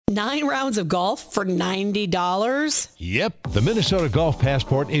9 rounds of golf for $90? Yep, the Minnesota Golf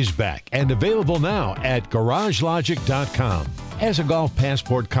Passport is back and available now at GarageLogic.com. As a Golf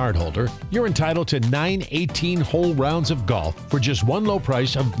Passport cardholder, you're entitled to 9 18-hole rounds of golf for just one low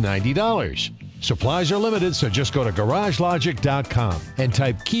price of $90. Supplies are limited, so just go to GarageLogic.com and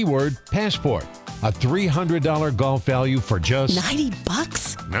type keyword passport. A $300 golf value for just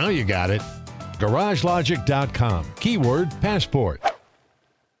 $90? Now you got it. GarageLogic.com, keyword passport.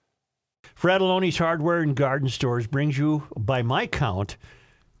 Fratelloni's Hardware and Garden Stores brings you, by my count,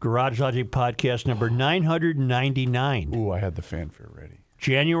 Garage Logic podcast number 999. Ooh, I had the fanfare ready.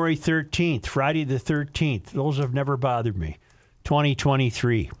 January 13th, Friday the 13th. Those have never bothered me.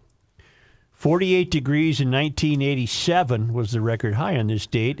 2023. 48 degrees in 1987 was the record high on this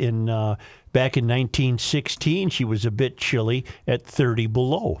date. And back in 1916, she was a bit chilly at 30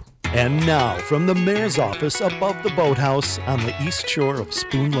 below. And now, from the mayor's office above the boathouse on the east shore of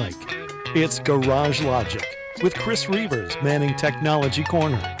Spoon Lake, it's Garage Logic with Chris Reavers manning Technology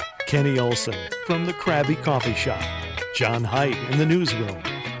Corner, Kenny Olson from the Krabby Coffee Shop, John Haidt in the newsroom,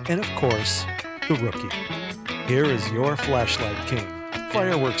 and of course, the Rookie. Here is your flashlight king,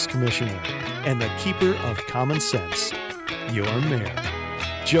 fireworks commissioner, and the keeper of common sense, your mayor,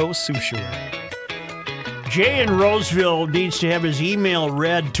 Joe Soucheray. Jay in Roseville needs to have his email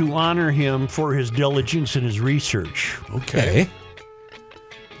read to honor him for his diligence and his research. Okay.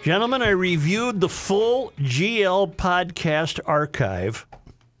 Gentlemen, I reviewed the full GL podcast archive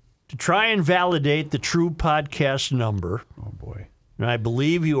to try and validate the true podcast number. Oh, boy. And I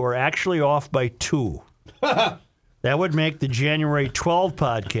believe you are actually off by 2. That would make the January 12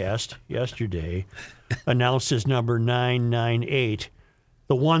 podcast, yesterday, announced as number 998,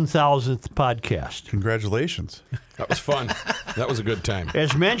 the 1,000th podcast. Congratulations. That was fun. That was a good time.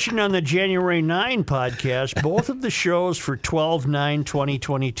 As mentioned on the January 9 podcast, both of the shows for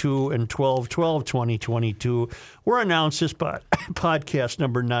 12/9/2022 and 12/12/2022 were announced as podcast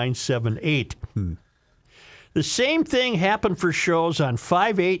number 978. The same thing happened for shows on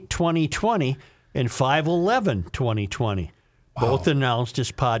 5/8/2020 and 5/11/2020, both announced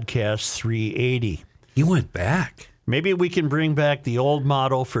as podcast 380. You went back. Maybe we can bring back the old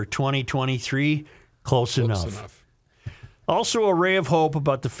motto for 2023, close enough. Also, a ray of hope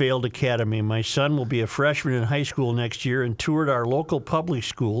about the failed academy. My son will be a freshman in high school next year and toured our local public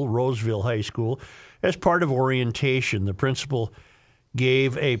school, Roseville High School, as part of orientation. The principal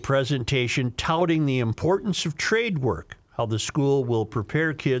gave a presentation touting the importance of trade work, how the school will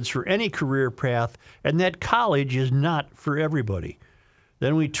prepare kids for any career path, and that college is not for everybody.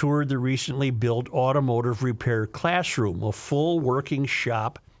 Then we toured the recently built automotive repair classroom, a full working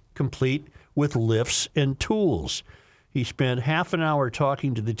shop complete with lifts and tools. He spent half an hour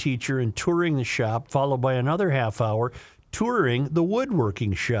talking to the teacher and touring the shop, followed by another half hour touring the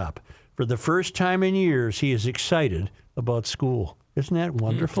woodworking shop. For the first time in years, he is excited about school. Isn't that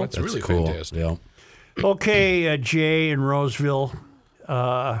wonderful? That's really cool. fantastic. Yeah. Okay, Jay in Roseville,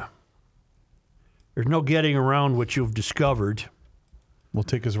 there's no getting around what you've discovered. We'll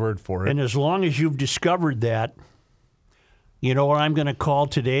take his word for it. And as long as you've discovered that, you know what I'm going to call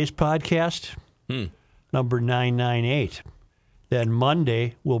today's podcast? Number 998. Then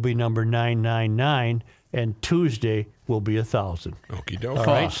Monday will be number 999, and Tuesday will be 1,000. Okie doke. All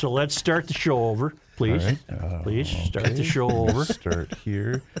right, so let's start the show over, please. All right. Please start the show over. Start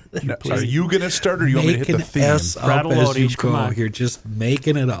here. Now, are you going to start, or do you want me to hit the Making theme? S up as you Fratelloni's, come go. on. You're just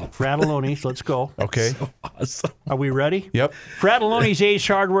making it up. Fratelloni's, let's go. Okay. Awesome. Are we ready? Yep. Fratelloni's Ace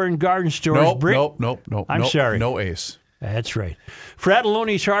Hardware and Garden Stores. Nope. I'm sorry. No ace. That's right.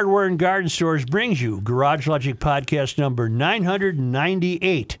 Fratelloni's Hardware and Garden Stores brings you Garage Logic podcast number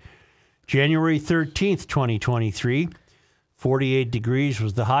 998, January 13th, 2023. 48 degrees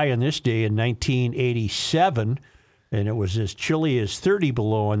was the high on this day in 1987, and it was as chilly as 30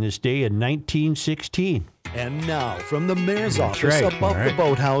 below on this day in 1916. And now, from the mayor's office right. above the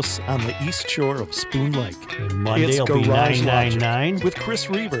boathouse on the east shore of Spoon Lake, And Monday it's will be Garage 999. Logic with Chris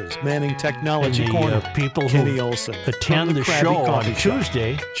Reavers manning Technology And the, Corner, people who Kenny Olson attend from the Krabby show on Coffee Shop,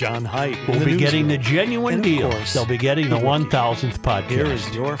 Tuesday John Haidt will in the be getting the newsroom, genuine and of deal. course, They'll be getting the the Rookie. 1,000th podcast. Here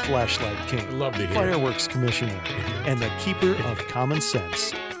is your flashlight king, Love to hear it. fireworks commissioner, and the keeper of common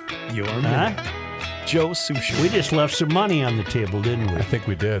sense, your Huh? mayor, Joe Soucheray. We just left some money on the table, didn't we? I think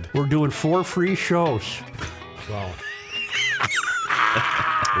we did. We're doing 4 free shows. Wow.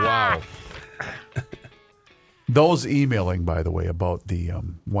 Wow. Those emailing, by the way, about the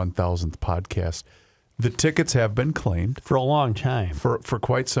 1,000th podcast, the tickets have been claimed For a long time. for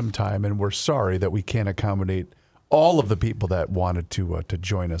quite some time, and we're sorry that we can't accommodate all of the people that wanted to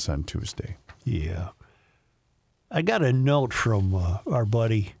join us on Tuesday. Yeah. I got a note from our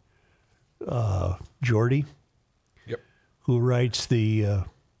buddy Jordy, Yep. who writes the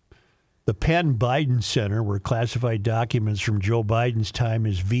Penn Biden Center, where classified documents from Joe Biden's time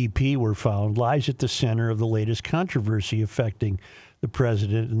as VP were found, lies at the center of the latest controversy affecting the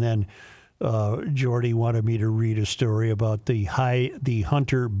president. And then Jordy wanted me to read a story about the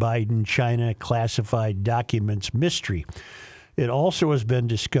Hunter Biden China classified documents mystery. It also has been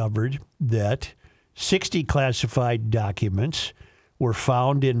discovered that 60 classified documents were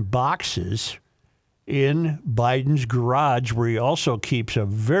found in boxes in Biden's garage, where he also keeps a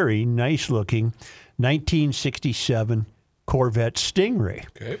very nice-looking 1967 Corvette Stingray.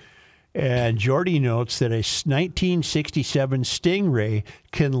 Okay. And Jordy notes that a 1967 Stingray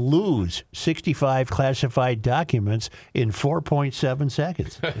can lose 65 classified documents in 4.7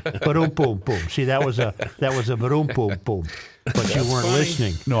 seconds. Ba-dum, boom, boom. See, that was a ba-dum, boom, boom. But you weren't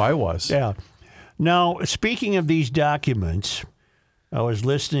listening. No, I was. Yeah. Now, speaking of these documents, I was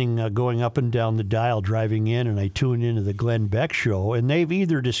listening, going up and down the dial, driving in, and I tuned into the Glenn Beck show, and they've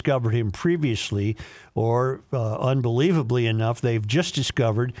either discovered him previously or, unbelievably enough, they've just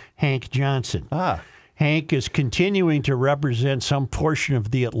discovered Hank Johnson. Hank is continuing to represent some portion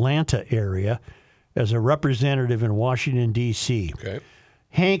of the Atlanta area as a representative in Washington, D.C. Okay.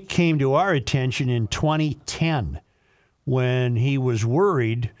 Hank came to our attention in 2010 when he was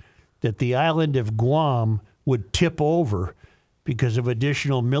worried that the island of Guam would tip over because of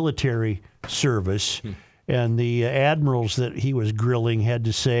additional military service. And the admirals that he was grilling had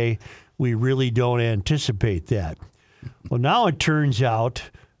to say, we really don't anticipate that. Well, now it turns out,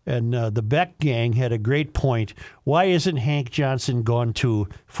 and the Beck gang had a great point, why isn't Hank Johnson gone to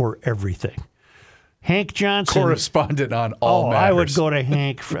for everything? Hank Johnson... Correspondent on all matters. I would go to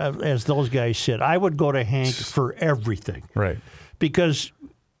Hank, as those guys said, I would go to Hank for everything. Right. Because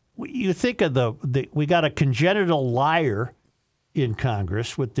you think of we got a congenital liar in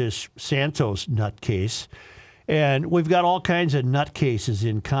Congress with this Santos nutcase, and we've got all kinds of nutcases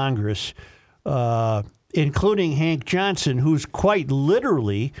in Congress, including Hank Johnson, who's quite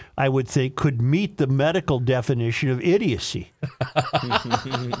literally, I would think, could meet the medical definition of idiocy.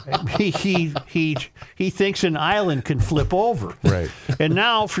 He thinks an island can flip over. Right. And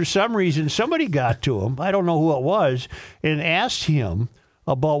now, for some reason, somebody got to him, I don't know who it was, and asked him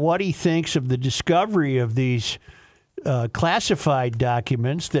about what he thinks of the discovery of these classified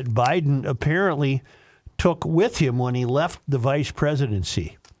documents that Biden apparently took with him when he left the vice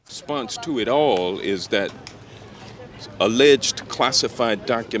presidency. Response to it all is that alleged classified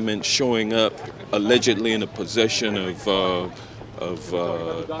documents showing up allegedly in the possession of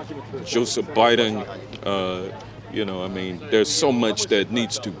Joseph Biden. There's so much that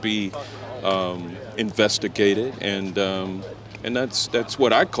needs to be investigated, and that's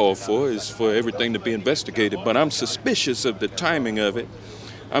what I call for, is for everything to be investigated. But I'm suspicious of the timing of it.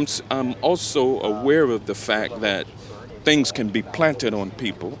 I'm also aware of the fact that things can be planted on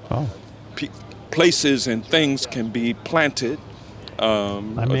people. Places and things can be planted.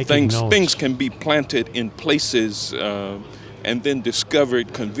 Things can be planted in places and then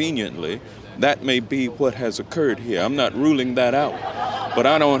discovered conveniently. That may be what has occurred here. I'm not ruling that out, but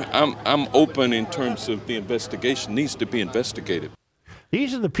I'm open in terms of the investigation needs to be investigated.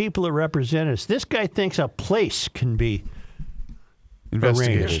 These are the people that represent us. This guy thinks a place can be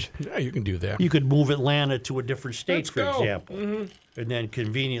investigated. arranged. Yeah, you can do that. You could move Atlanta to a different state, Let's for go. example, and then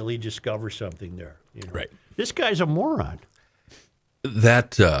conveniently discover something there. Right. This guy's a moron.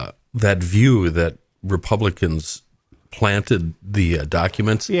 That view that Republicans planted the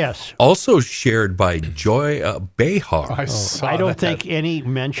documents. Yes. Also shared by Joy Behar. I saw I don't that. think any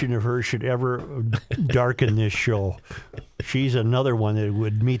mention of her should ever darken this show. She's another one that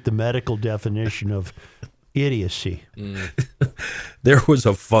would meet the medical definition of idiocy. There was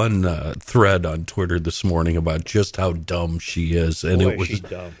a fun thread on Twitter this morning about just how dumb she is, and Boy, she's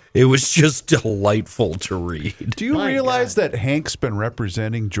dumb. it was just delightful to read. Do you realize that Hank's been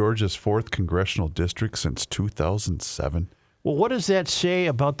representing Georgia's 4th congressional district since 2007? Well, what does that say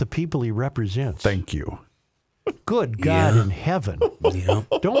about the people he represents? Thank you. Good God in heaven. Yeah.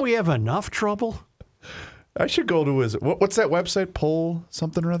 Don't we have enough trouble? I should go to his, what's that website? Poll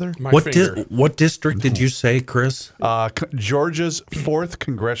something or other? My What finger. what district did you say, Chris? Georgia's 4th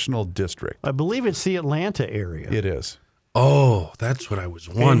congressional district. I believe it's the Atlanta area. It is. Oh, that's what I was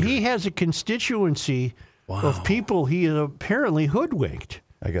And wondering. he has a constituency of people he had apparently hoodwinked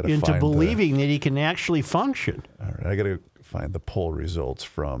I gotta into find believing that he can actually function. All right, I got to find the poll results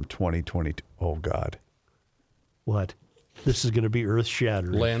from 2022. Oh, God. What? This is going to be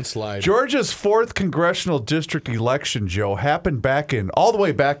earth-shattering. Landslide. Georgia's 4th congressional district election, Joe, happened all the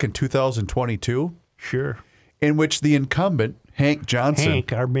way back in 2022, Sure. in which the incumbent, Hank Johnson,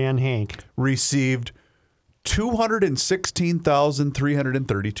 Hank, our man Hank, received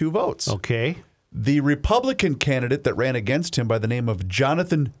 216,332 votes. Okay. The Republican candidate that ran against him by the name of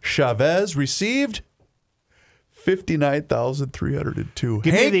Jonathan Chavez received 59,302.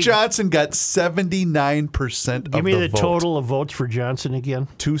 Hank Johnson got 79% of the vote. Give me the total of votes for Johnson again.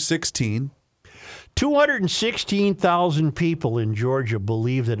 216. 216,000 people in Georgia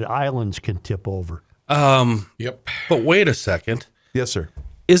believe that islands can tip over. Yep. But wait a second. Yes, sir.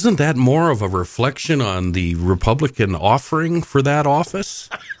 Isn't that more of a reflection on the Republican offering for that office?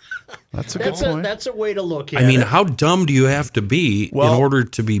 That's a good point. That's a way to look at I mean, it. how dumb do you have to be in order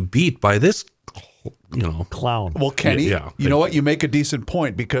to be beat by this, Clown. Well, Kenny, Yeah. you know what? You make a decent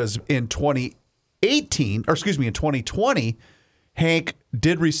point because in 2020, Hank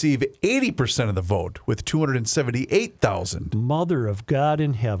did receive 80% of the vote with 278,000. Mother of God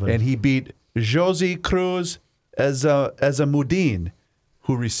in heaven. And he beat Josie Cruz Azamudin,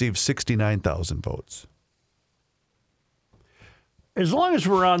 who received 69,000 votes. As long as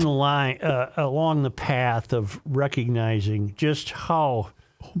we're on the line, along the path of recognizing just how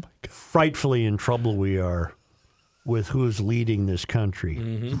frightfully in trouble we are with who's leading this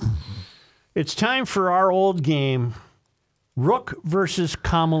country, it's time for our old game, Rook versus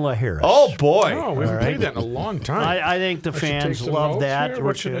Kamala Harris. Oh, boy. Oh, we haven't played that in a long time. I think the I should take fans some love notes that. here.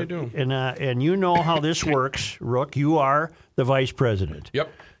 What should I do? And you know how this works, Rook. You are the vice president.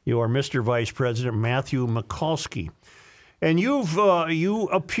 Yep. You are Mr. Vice President Matthew Mikulski. And you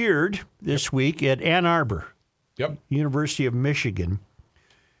appeared this week at Ann Arbor, Yep. University of Michigan,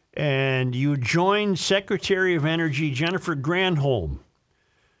 and you joined Secretary of Energy Jennifer Granholm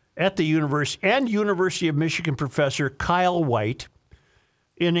at the University of Michigan professor Kyle White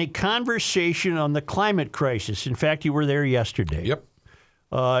in a conversation on the climate crisis. In fact, you were there yesterday. Yep.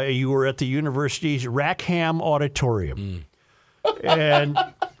 You were at the university's Rackham Auditorium. And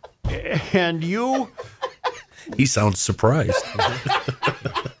you... He sounds surprised.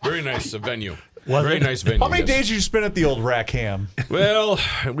 Very nice venue. Very nice venue. How many yes. days did you spend at the old Rackham? Well,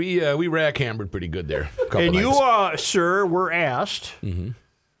 we rack hammered pretty good there. A couple And nights. you, sir, were asked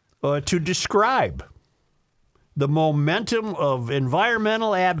to describe the momentum of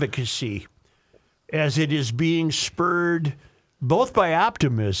environmental advocacy as it is being spurred both by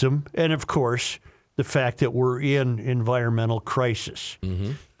optimism and, of course, the fact that we're in environmental crisis.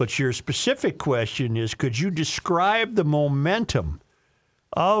 But your specific question is, could you describe the momentum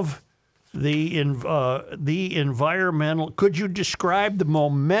of the environmental? Could you describe the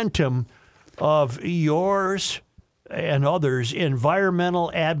momentum of yours and others'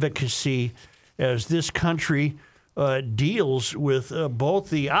 environmental advocacy as this country deals with both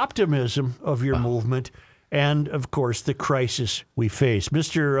the optimism of your movement and, of course, the crisis we face?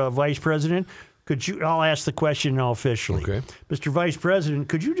 Mr. Vice President, I'll ask the question now officially. Okay. Mr. Vice President,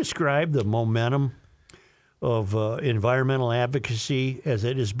 could you describe the momentum of environmental advocacy as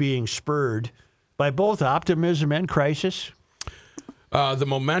it is being spurred by both optimism and crisis? The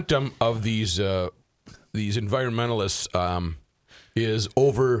momentum of these environmentalists is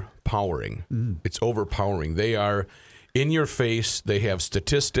overpowering. It's overpowering. They are in your face. They have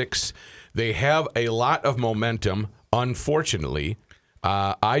statistics. They have a lot of momentum. Unfortunately,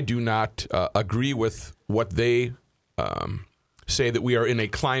 I do not agree with what they say, that we are in a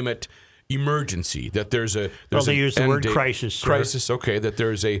climate emergency, that there's They an use the end word date. crisis, sir. Crisis, okay, that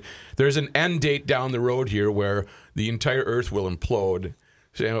there's an end date down the road here where the entire Earth will implode.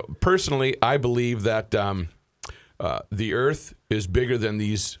 So, personally, I believe that the Earth is bigger than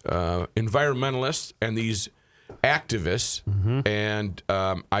these environmentalists and these activists, and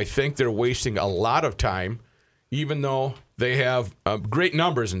I think they're wasting a lot of time, even though they have great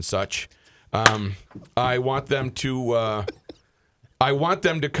numbers and such. I want them to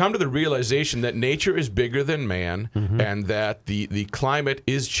come to the realization that nature is bigger than man, and that the climate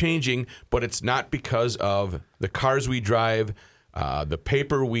is changing, but it's not because of the cars we drive, the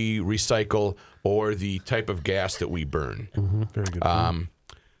paper we recycle, or the type of gas that we burn. Very good point.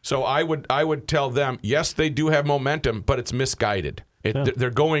 So I would tell them, yes, they do have momentum, but it's misguided.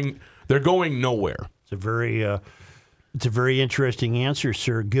 They're going nowhere. It's a very interesting answer,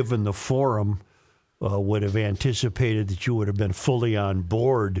 sir, given the forum would have anticipated that you would have been fully on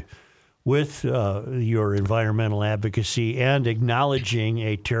board with your environmental advocacy and acknowledging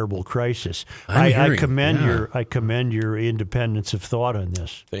a terrible crisis. I commend your independence of thought on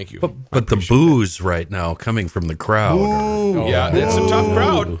this. Thank you. But the boos right now coming from the crowd. Yeah, it's a tough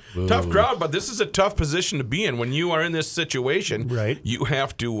crowd. Tough crowd, but this is a tough position to be in. When you are in this situation, right, you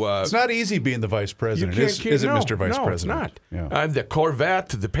have to... it's not easy being the vice president, is it, Mr. Vice President? No, it's not. I have the Corvette,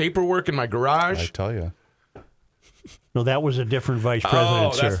 the paperwork in my garage. I tell you. No, that was a different vice Oh,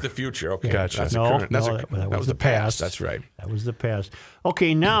 president, that's sir. the future. Okay, Gotcha. That's No, the current. That's no, a, that that was the past. That's right. That was the past.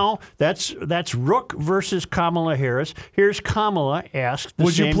 Okay, now that's Rook versus Kamala Harris. Here's Kamala asked the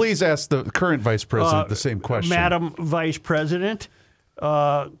Would same, you please ask the current vice president the same question? Madam Vice President,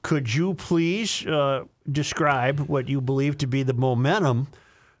 could you please describe what you believe to be the momentum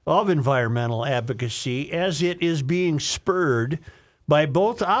of environmental advocacy as it is being spurred by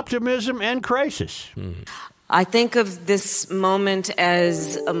both optimism and crisis? I think of this moment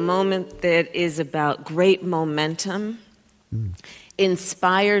as a moment that is about great momentum,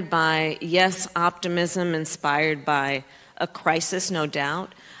 inspired by, yes, optimism, inspired by a crisis, no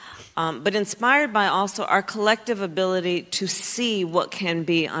doubt, but inspired by also our collective ability to see what can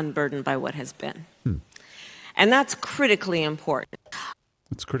be unburdened by what has been. And that's critically important.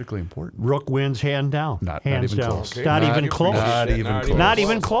 It's critically important. Rook wins hand down. Not Hands even down. close. Okay. Not even close. Not even close. Not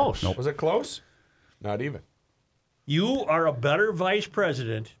even close. Was it close? Not even. You are a better vice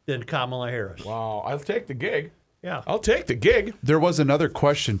president than Kamala Harris. Wow. I'll take the gig. Yeah. I'll take the gig. There was another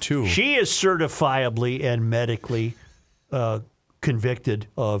question, too. She is certifiably and medically convicted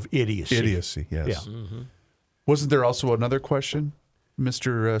of idiocy. Idiocy, yes. Yeah. Wasn't there also another question,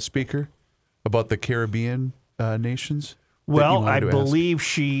 Mr. Speaker, about the Caribbean nations? that you Well, wanted I to ask? believe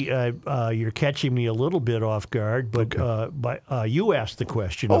she. You're catching me a little bit off guard, but you asked the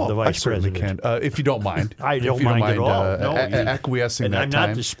question of the I vice certainly president. can. If you don't mind. I If don't you mind at all. No, acquiescing and that I'm time.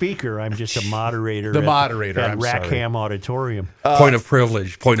 not the speaker. I'm just a moderator. The at- moderator, at I'm sorry. Rackham Auditorium. Point of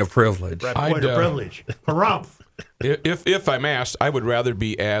privilege. Point of privilege. Point of privilege. Harumph. If I'm asked, I would rather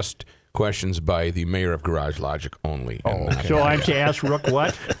be asked questions by the mayor of Garage Logic only. So I'm to ask Rook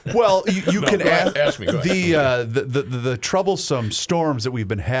what? Well, you can go ahead. Ask me. Go ahead. the troublesome storms that we've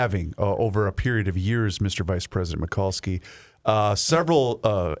been having over a period of years, Mr. Vice President Mikulski. Several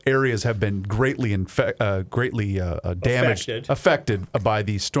areas have been greatly damaged, affected by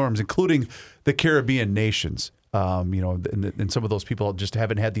these storms, including the Caribbean nations. And some of those people just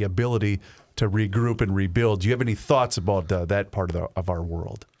haven't had the ability to regroup and rebuild. Do you have any thoughts about that part of our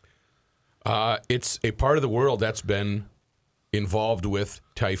world? It's a part of the world that's been involved with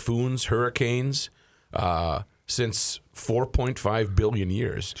typhoons, hurricanes, since 4.5 billion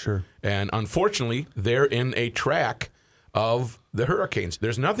years. Sure. And unfortunately, they're in a track of the hurricanes.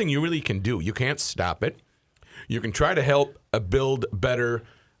 There's nothing you really can do. You can't stop it. You can try to help build better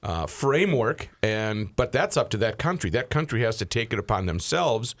framework, but that's up to that country. That country has to take it upon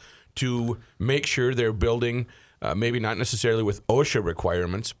themselves to make sure they're building, maybe not necessarily with OSHA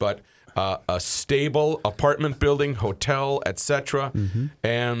requirements, but a stable apartment building, hotel, etc.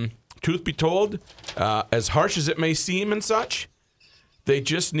 And truth be told, as harsh as it may seem and such, they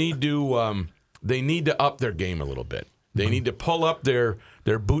just need to up their game a little bit. They need to pull up their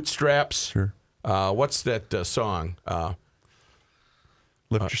bootstraps. Sure. What's that song?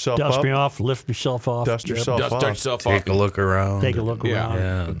 Lift yourself Dust up. me off, lift yourself off. Dust yourself Dust off. yourself Take off. a look around. Take a look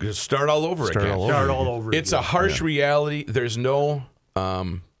around. Yeah. Start all over again. Start all over It's again. a harsh reality. There's no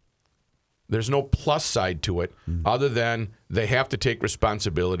plus side to it other than they have to take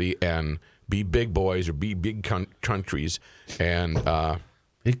responsibility and be big boys or be big countries and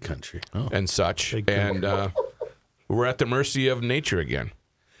Big country. Oh. and such. And we're at the mercy of nature again.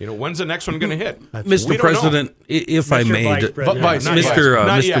 When's the next one going to hit? We Mr. don't President, if I Mr. may, Vice President. Not yet. Mr.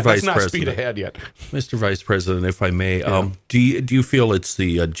 Not Mr. yet. Vice Let's not speed President, ahead yet. Mr. Vice President, if I may, do you feel it's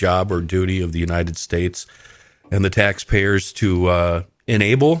the job or duty of the United States and the taxpayers to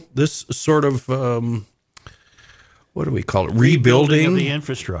enable this sort of what do we call it? Rebuilding of the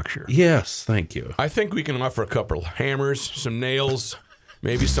infrastructure. Yes, thank you. I think we can offer a couple of hammers, some nails,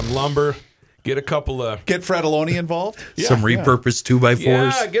 maybe some lumber. Get a couple of Get Fratelloni involved? Some repurposed 2x4s.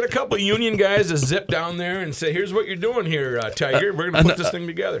 Yeah, get a couple of union guys to zip down there and say, "Here's what you're doing here, Tiger. We're going to put this thing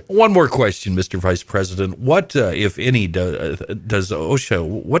together." One more question, Mr. Vice President. What, if any, does OSHA,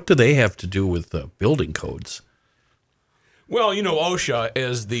 what do they have to do with building codes? Well, OSHA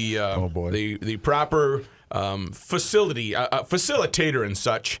is the proper facilitator and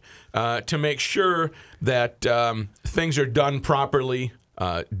such to make sure that things are done properly,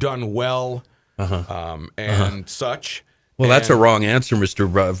 done well, and such. Well, that's a wrong answer, Mr.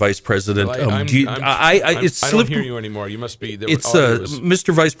 Vice President. I don't hear you anymore. You must be. Mr.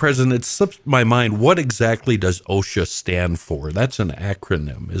 Vice President, it slipped my mind. What exactly does OSHA stand for? That's an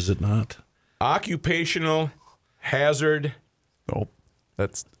acronym, is it not? Occupational Hazard. Oh,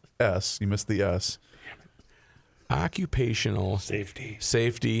 that's S. You missed the S. Occupational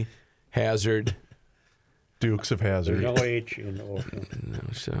Safety Hazard. Dukes of Hazzard. No H.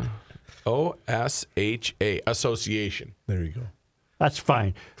 OSHA Association. There you go. That's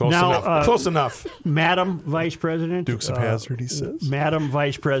fine. Close enough. Close enough. Madam Vice President. Dukes of Hazzard, he says. Madam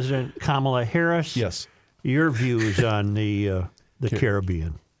Vice President Kamala Harris. Yes. Your views on the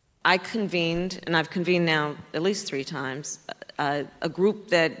Caribbean. I convened, and I've convened now at least 3 times, a group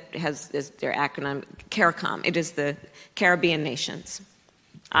that is their acronym, CARICOM. It is the Caribbean nations,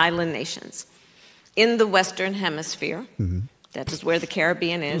 island nations. In the Western Hemisphere, that is where the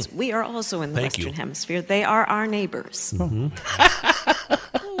Caribbean is. We are also in the Western Hemisphere. They are our neighbors.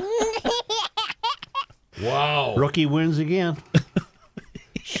 Wow. Rookie wins again.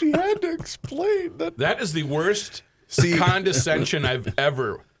 She had to explain that. That is the worst condescension I've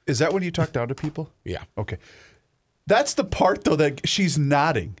ever. Is that when you talk down to people? Yeah. Okay. That's the part, though, that she's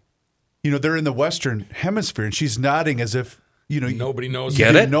nodding. They're in the Western Hemisphere, and she's nodding as if, nobody knows.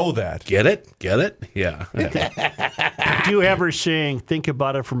 Get didn't it? know that. Get it? Yeah. Do you ever think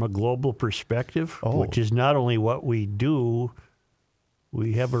about it from a global perspective, which is not only what we do,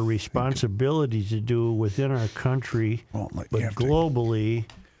 we have a responsibility to do within our country, but globally.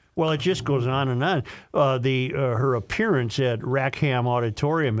 Well, it just goes on and on. Her appearance at Rackham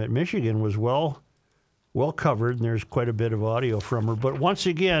Auditorium at Michigan was well covered, and there's quite a bit of audio from her. But once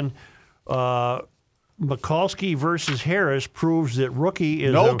again, Mikulski versus Harris proves that Rookie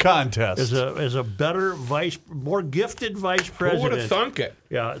is contest is a better more gifted vice president. Who would have thunk it?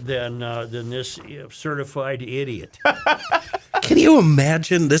 Yeah, than this certified idiot. Can you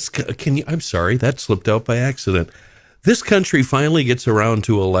imagine this? I'm sorry, that slipped out by accident. This country finally gets around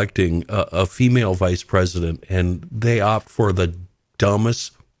to electing a female vice president, and they opt for the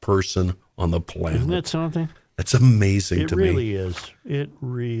dumbest person on the planet. Isn't that something? That's amazing to me. It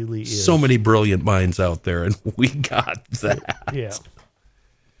really is. So many brilliant minds out there, and we got that. Yeah.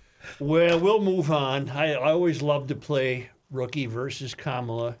 Well, we'll move on. I always love to play Rookie versus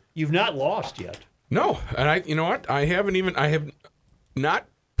Kamala. You've not lost yet. No, and you know what? I have not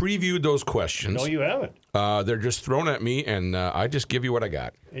previewed those questions. No, you haven't. They're just thrown at me, and I just give you what I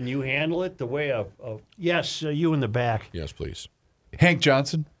got. And you handle it the way of yes, you in the back. Yes, please. Hank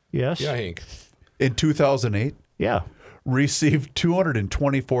Johnson. Yes. Yeah, Hank. In 2008. Yeah. Received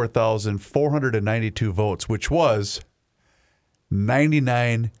 224,492 votes, which was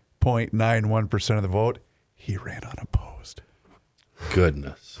 99.91% of the vote. He ran unopposed.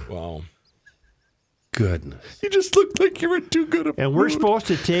 Goodness. Wow. Goodness. You just looked like you were too good at And we're supposed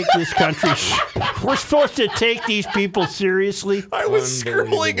to take this country. We're supposed to take these people seriously. I was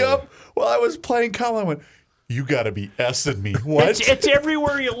scrolling up while I was playing Colin. I went, you got to be S-ing me. What? It's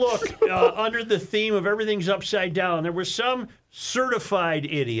everywhere you look under the theme of everything's upside down. There was some certified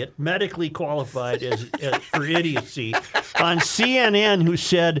idiot, medically qualified as for idiocy, on CNN who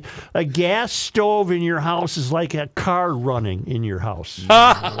said a gas stove in your house is like a car running in your house.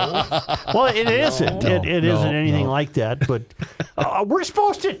 Well, it isn't. It isn't anything like that. But we're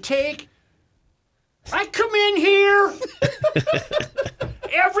supposed to take. I come in here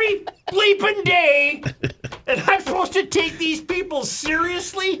every bleeping day, and I'm supposed to take these people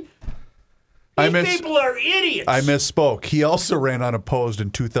seriously? These people are idiots. I misspoke. He also ran unopposed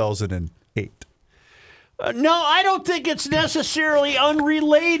in 2008. No, I don't think it's necessarily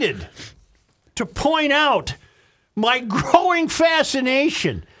unrelated to point out my growing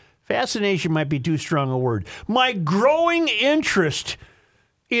fascination. Fascination might be too strong a word. My growing interest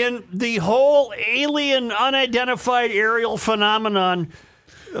in the whole alien unidentified aerial phenomenon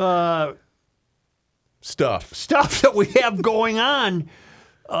stuff that we have going on.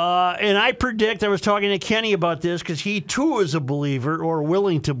 And I predict, I was talking to Kenny about this because he too is a believer or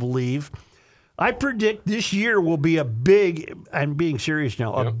willing to believe. I predict this year will be a big, I'm being serious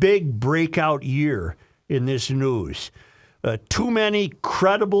now, a big breakout year in this news. Too many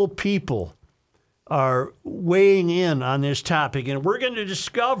credible people are weighing in on this topic, and we're going to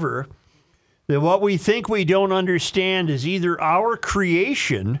discover that what we think we don't understand is either our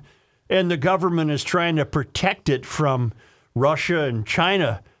creation and the government is trying to protect it from Russia and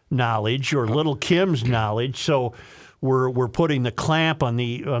China knowledge or Little Kim's knowledge, so we're putting the clamp on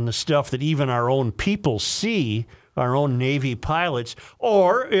the stuff that even our own people see, our own Navy pilots,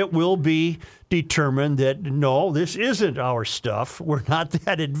 or it will be determined that no, this isn't our stuff. We're not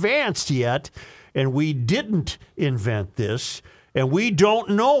that advanced yet, and we didn't invent this, and we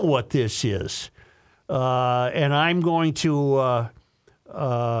don't know what this is. And I'm going to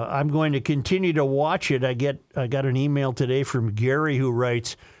continue to watch it. I got an email today from Gary who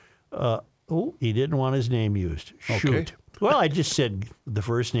writes, he didn't want his name used. Shoot. Okay. Well, I just said the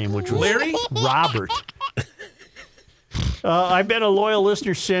first name, which was Larry? Robert. I've been a loyal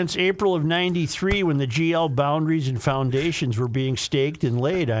listener since April of '93 when the GL boundaries and foundations were being staked and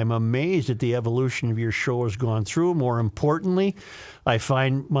laid. I'm amazed at the evolution of your show has gone through. More importantly, I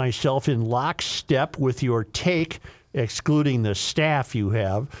find myself in lockstep with your take, excluding the staff you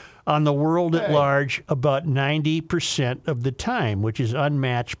have, on the world at large about 90% of the time, which is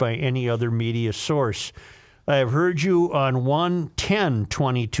unmatched by any other media source. I have heard you on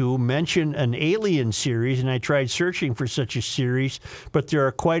 11022 mention an Alien series, and I tried searching for such a series, but there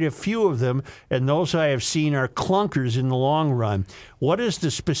are quite a few of them, and those I have seen are clunkers in the long run. What is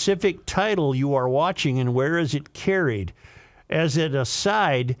the specific title you are watching, and where is it carried? As an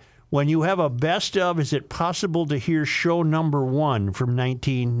aside, when you have a best of, is it possible to hear show number 1 from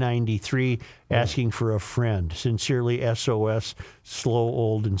 1993, asking for a friend? Sincerely, SOS, slow,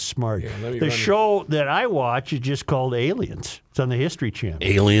 old, and smart. The show that I watch is just called Aliens. It's on the History Channel.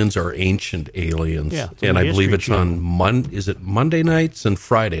 Aliens are ancient aliens. Yeah, and I believe it's Channel. on is it Monday nights and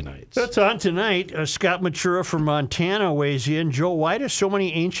Friday nights? That's on tonight. Scott Matura from Montana weighs in. Joe, why do so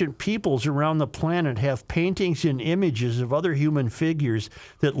many ancient peoples around the planet have paintings and images of other human figures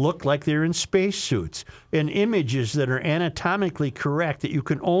that look like they're in spacesuits, and images that are anatomically correct that you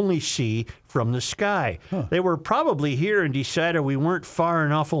can only see from the sky? They were probably here and decided we weren't far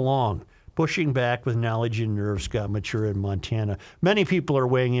enough along. Pushing back with knowledge and nerve, Scott Matura in Montana. Many people are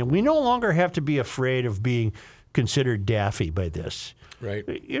weighing in. We no longer have to be afraid of being considered daffy by this. Right.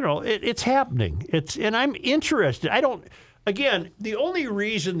 You know, it's happening. And I'm interested. Again, the only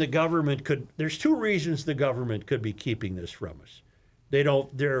reason the government there's two reasons the government could be keeping this from us.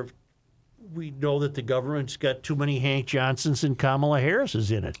 We know that the government's got too many Hank Johnsons and Kamala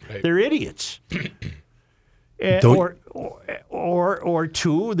Harrises in it. Right. They're idiots. Or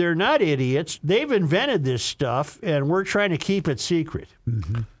two, they're not idiots. They've invented this stuff, and we're trying to keep it secret.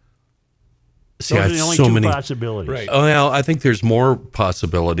 Mm-hmm. Those are the only two possibilities. Right. Well, I think there's more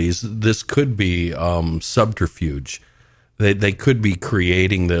possibilities. This could be subterfuge. They could be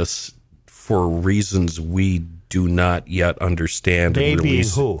creating this for reasons we do not yet understand. They and being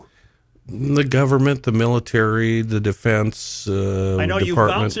who? The government, the military, the defense I know department. you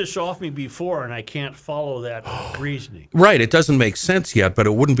bounced this off me before, and I can't follow that reasoning. Right. It doesn't make sense yet, but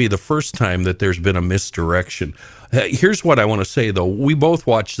it wouldn't be the first time that there's been a misdirection. Here's what I want to say, though. We both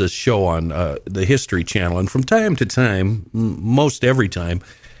watch this show on the History Channel, and from time to time, most every time,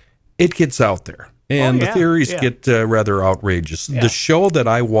 it gets out there. And the theories get rather outrageous. Yeah. The show that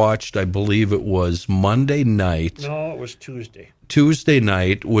I watched, I believe it was Monday night. No, it was Tuesday. Tuesday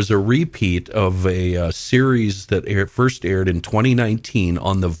night was a repeat of a series that first aired in 2019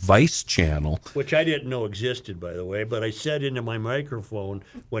 on the Vice channel. Which I didn't know existed, by the way, but I said into my microphone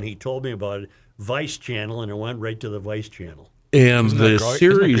when he told me about it, Vice channel, and it went right to the Vice channel. And Isn't the that great?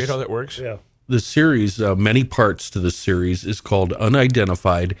 series, Isn't that great how that works? Yeah. the series, many parts to the series, is called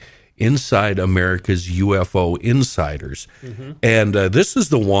Unidentified Inside America's UFO Insiders. Mm-hmm. And this is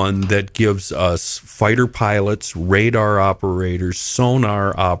the one that gives us fighter pilots, radar operators,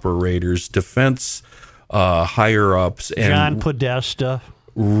 sonar operators, defense higher-ups, and John Podesta.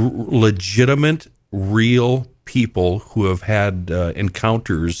 Legitimate, real people who have had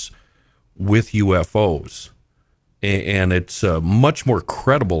encounters with UFOs. And it's much more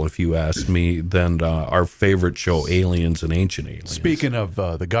credible, if you ask me, than our favorite show, Aliens and Ancient Aliens. Speaking of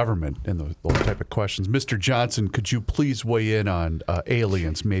the government and those type of questions, Mr. Johnson, could you please weigh in on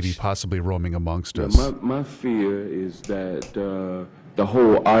aliens maybe possibly roaming amongst us? My fear is that the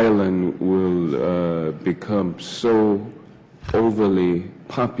whole island will become so overly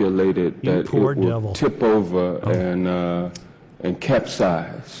populated that it will tip over and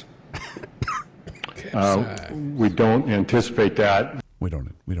capsize. We don't anticipate that. We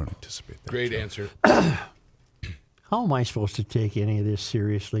don't anticipate that. Great answer. How am I supposed to take any of this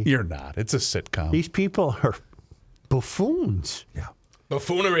seriously? You're not. It's a sitcom. These people are buffoons. Yeah.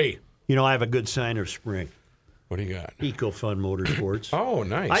 Buffoonery. You know, I have a good sign of spring. What do you got? EcoFun Motorsports. Oh,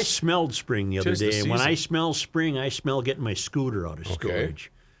 nice. I smelled spring the other 'Tis the day, and when season. I smell spring, I smell getting my scooter out of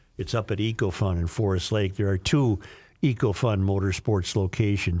storage. It's up at EcoFun in Forest Lake. There are two EcoFun Motorsports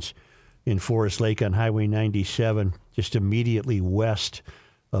locations in Forest Lake on Highway 97, just immediately west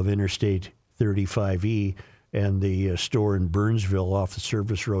of Interstate 35E, and the store in Burnsville off the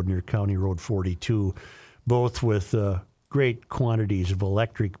service road near County Road 42, both with great quantities of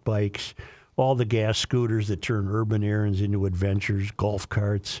electric bikes, all the gas scooters that turn urban errands into adventures, golf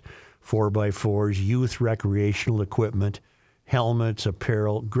carts, 4x4s, youth recreational equipment, helmets,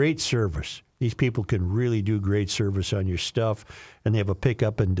 apparel, great service. These people can really do great service on your stuff, and they have a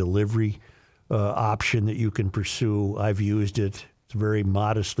pickup and delivery option that you can pursue. I've used it. It's very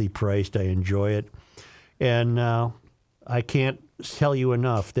modestly priced. I enjoy it. And I can't tell you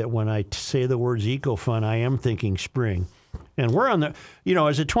enough that when I say the words eco-fun, I am thinking spring. And we're on the,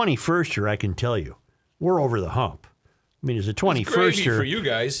 as a 21ster, I can tell you, we're over the hump. I mean, as a 21ster, for you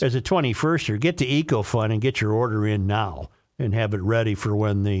guys. As a 21ster, get to eco-fun and get your order in now and have it ready for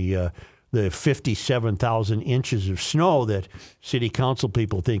when the 57,000 inches of snow that city council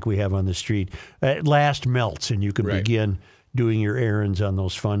people think we have on the street at last melts, and you can begin doing your errands on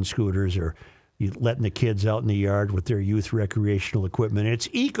those fun scooters or letting the kids out in the yard with their youth recreational equipment. It's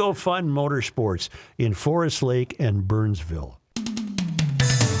Eco-Fun Motorsports in Forest Lake and Burnsville.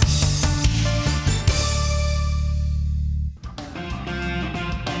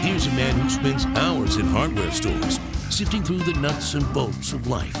 Here's a man who spends hours in hardware stores, sifting through the nuts and bolts of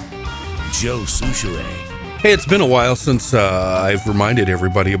life. Joe Souchere. Hey, it's been a while since I've reminded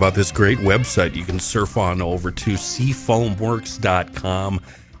everybody about this great website you can surf on over to seafoamworks.com.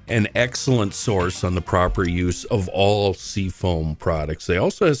 An excellent source on the proper use of all seafoam products. They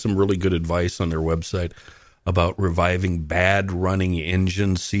also have some really good advice on their website about reviving bad running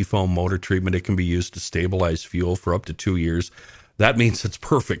engines. Seafoam motor treatment, it can be used to stabilize fuel for up to 2 years. That means it's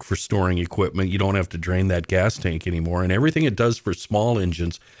perfect for storing equipment. You don't have to drain that gas tank anymore. And everything it does for small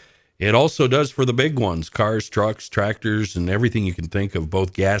engines, it also does for the big ones, cars, trucks, tractors, and everything you can think of,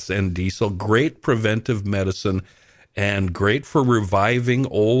 both gas and diesel. Great preventive medicine and great for reviving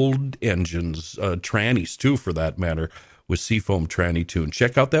old engines, trannies too, for that matter, with Seafoam Tranny Tune.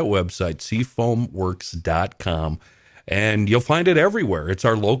 Check out that website, seafoamworks.com, and you'll find it everywhere. It's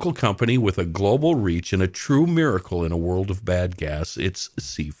our local company with a global reach and a true miracle in a world of bad gas. It's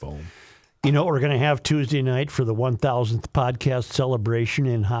Seafoam. You know what we're going to have Tuesday night for the 1,000th podcast celebration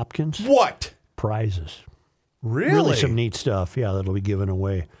in Hopkins? What? Prizes. Really? Some neat stuff, yeah, that'll be given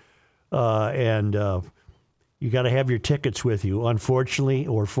away. You got to have your tickets with you. Unfortunately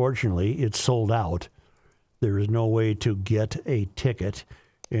or fortunately, it's sold out. There is no way to get a ticket,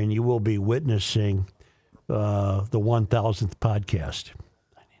 and you will be witnessing the 1,000th podcast.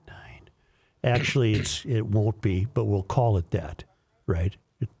 99. Actually, it won't be, but we'll call it that, right?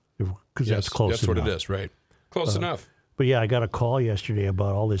 Because that's close that's enough. That's what it is, right? Close enough. But yeah, I got a call yesterday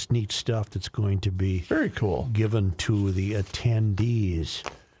about all this neat stuff that's going to be very cool given to the attendees.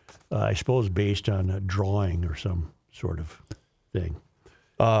 I suppose based on a drawing or some sort of thing.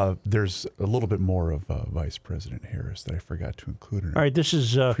 There's a little bit more of Vice President Harris that I forgot to include in All right, this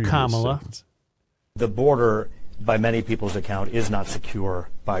is Kamala. Sentence. The border, by many people's account, is not secure.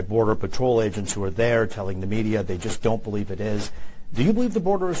 By Border Patrol agents who are there telling the media they just don't believe it is. Do you believe the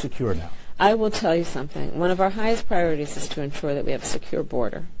border is secure now? I will tell you something. One of our highest priorities is to ensure that we have a secure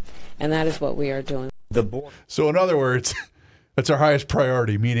border, and that is what we are doing. So in other words, that's our highest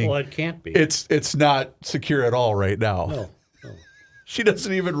priority, meaning it can't be. It's not secure at all right now. No. She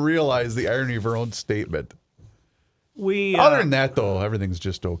doesn't even realize the irony of her own statement. Other than that, though, everything's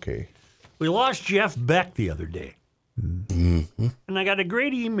just okay. We lost Jeff Beck the other day. Mm-hmm. And I got a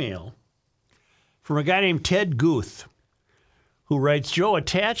great email from a guy named Ted Guth, who writes, Joe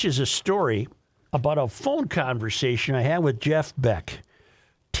attaches a story about a phone conversation I had with Jeff Beck,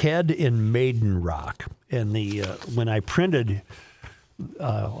 Ted in Maiden Rock. And when I printed,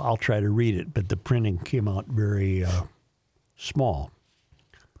 I'll try to read it, but the printing came out very small.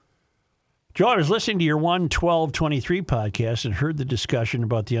 Joe, I was listening to your 1/12/23 podcast and heard the discussion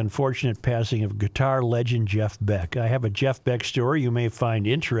about the unfortunate passing of guitar legend Jeff Beck. I have a Jeff Beck story you may find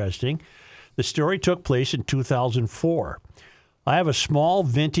interesting. The story took place in 2004. I have a small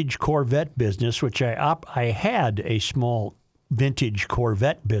vintage Corvette business, which I had a small vintage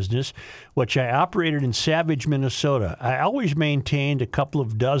Corvette business, which I operated in Savage, Minnesota. I always maintained a couple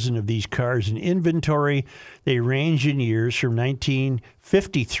of dozen of these cars in inventory. They range in years from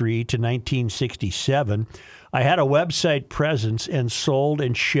 1953 to 1967. I had a website presence and sold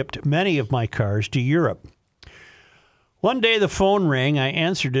and shipped many of my cars to Europe. One day the phone rang, I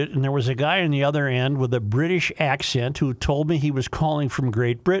answered it, and there was a guy on the other end with a British accent who told me he was calling from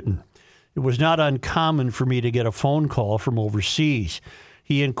Great Britain. It was not uncommon for me to get a phone call from overseas.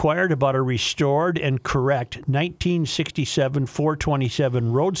 He inquired about a restored and correct 1967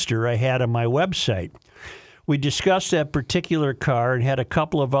 427 Roadster I had on my website. We discussed that particular car and had a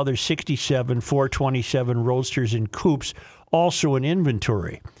couple of other 67 427 Roadsters and coupes also in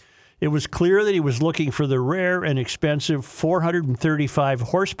inventory. It was clear that he was looking for the rare and expensive 435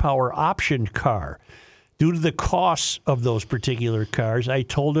 horsepower optioned car. Due to the costs of those particular cars, I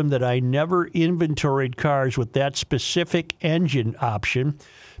told him that I never inventoried cars with that specific engine option.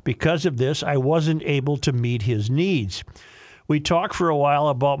 Because of this, I wasn't able to meet his needs. We talked for a while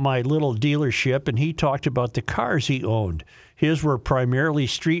about my little dealership, and he talked about the cars he owned. His were primarily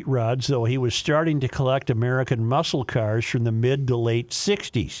street rods, though he was starting to collect American muscle cars from the mid to late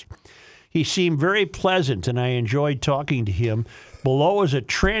 60s. He seemed very pleasant, and I enjoyed talking to him. Below is a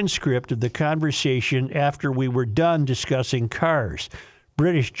transcript of the conversation after we were done discussing cars.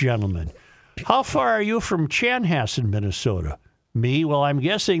 British gentleman. How far are you from Chanhassen, Minnesota? Me? Well, I'm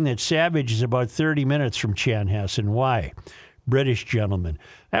guessing that Savage is about 30 minutes from Chanhassen. Why? British gentleman.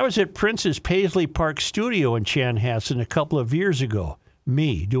 I was at Prince's Paisley Park studio in Chanhassen a couple of years ago.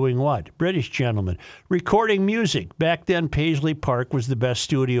 Me, doing what? British gentleman. Recording music. Back then, Paisley Park was the best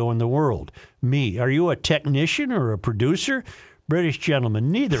studio in the world. Me, are you a technician or a producer? British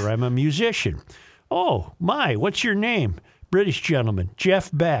gentleman. Neither. I'm a musician. Oh, my, what's your name? British gentleman.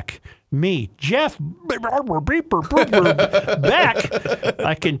 Jeff Beck. Me, Jeff Beck.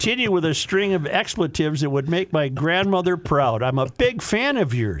 I continue with a string of expletives that would make my grandmother proud. I'm a big fan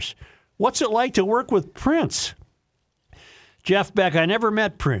of yours. What's it like to work with Prince? Jeff Beck, I never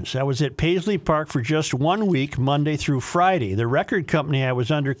met Prince. I was at Paisley Park for just 1 week, Monday through Friday. The record company I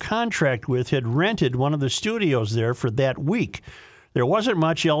was under contract with had rented one of the studios there for that week. There wasn't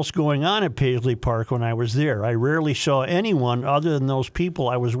much else going on at Paisley Park when I was there. I rarely saw anyone other than those people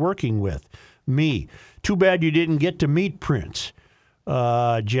I was working with. Me. Too bad you didn't get to meet Prince.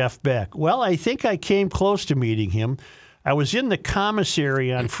 Jeff Beck. Well, I think I came close to meeting him. I was in the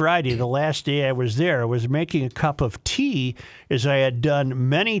commissary on Friday, the last day I was there. I was making a cup of tea, as I had done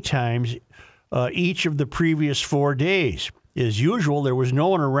many times each of the previous 4 days. As usual, there was no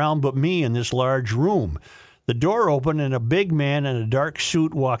one around but me in this large room. The door opened, and a big man in a dark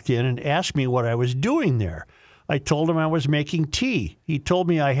suit walked in and asked me what I was doing there. I told him I was making tea. He told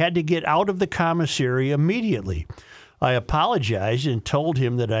me I had to get out of the commissary immediately. I apologized and told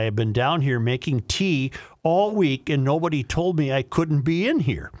him that I had been down here making tea all week and nobody told me I couldn't be in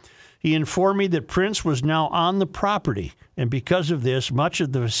here. He informed me that Prince was now on the property, and because of this, much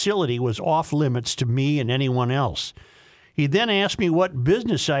of the facility was off limits to me and anyone else. He then asked me what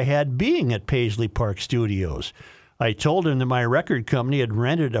business I had being at Paisley Park Studios. I told him that my record company had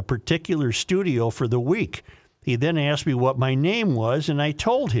rented a particular studio for the week. He then asked me what my name was, and I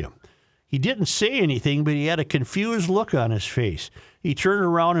told him. He didn't say anything, but he had a confused look on his face. He turned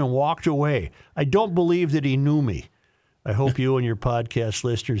around and walked away. I don't believe that he knew me. I hope you and your podcast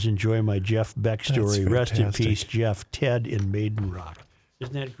listeners enjoy my Jeff Beck story. Rest in peace, Jeff. Ted in Maiden Rock.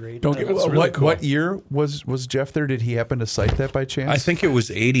 Isn't that great? What year was Jeff there? Did he happen to cite that by chance? I think it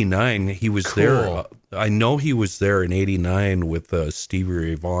was 89. He was there. I know he was there in 89 with Stevie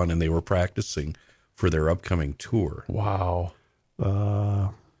Ray Vaughan, and they were practicing for their upcoming tour. Wow.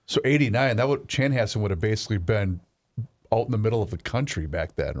 So 89, Chanhassen would have basically been out in the middle of the country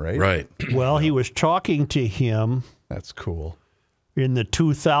back then, right? Right. Well, he was talking to him. That's cool. In the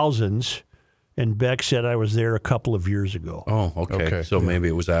 2000s, and Beck said I was there a couple of years ago. Oh, okay. So maybe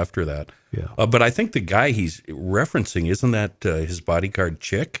it was after that. Yeah. But I think the guy he's referencing, isn't that his bodyguard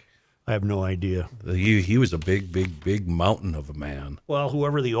Chick? I have no idea. He was a big mountain of a man. Well,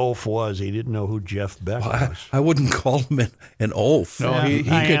 whoever the oaf was, he didn't know who Jeff Beck was. I wouldn't call him an oaf. No, I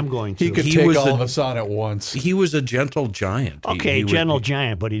am going to. He could take all of us on at once. He was a gentle giant. Okay, gentle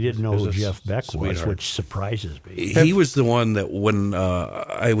giant, but he didn't know who Jeff Beck was, which surprises me. He was the one that when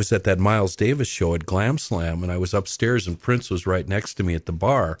I was at that Miles Davis show at Glam Slam, and I was upstairs, and Prince was right next to me at the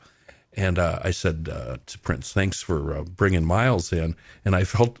bar. And I said to Prince, thanks for bringing Miles in. And I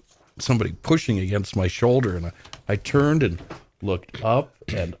felt somebody pushing against my shoulder, and I turned and looked up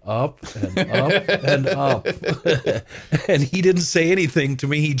and up and up and up. And he didn't say anything to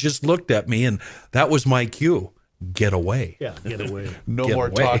me. He just looked at me, and that was my cue. Get away. Yeah, get away. No more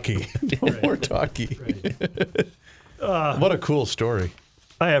talkie. No more talkie. What a cool story.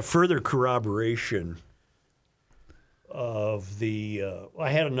 I have further corroboration of the...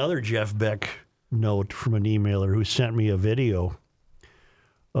 I had another Jeff Beck note from an emailer who sent me a video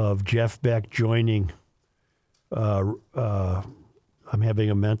of Jeff Beck joining, I'm having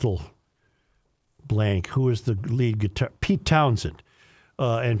a mental blank. Who is the lead guitar? Pete Townsend.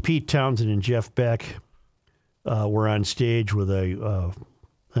 And Pete Townsend and Jeff Beck were on stage with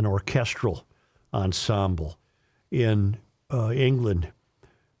an orchestral ensemble in England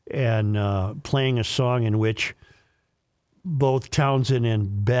and playing a song in which both Townsend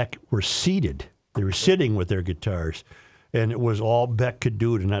and Beck were seated. They were sitting with their guitars. And it was all Beck could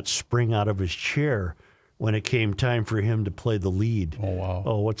do to not spring out of his chair when it came time for him to play the lead. Oh, wow.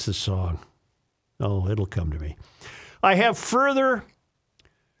 Oh, what's the song? Oh, it'll come to me. I have further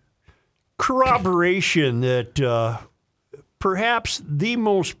corroboration that perhaps the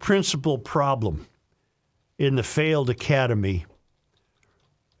most principal problem in the failed academy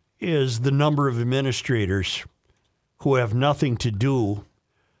is the number of administrators who have nothing to do,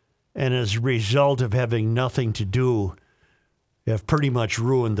 and as a result of having nothing to do, have pretty much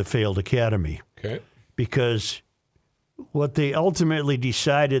ruined the failed academy. Okay. Because what they ultimately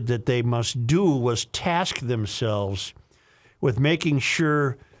decided that they must do was task themselves with making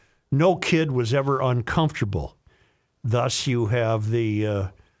sure no kid was ever uncomfortable. Thus, you have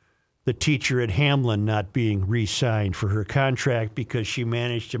the teacher at Hamlin not being re-signed for her contract because she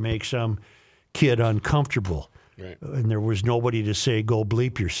managed to make some kid uncomfortable. Right. And there was nobody to say, go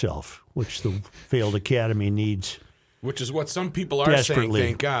bleep yourself, which the failed academy needs. Which is what some people are desperately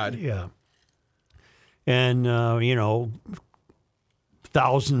saying, thank God. Yeah. And,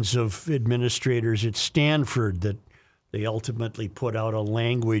 thousands of administrators at Stanford that they ultimately put out a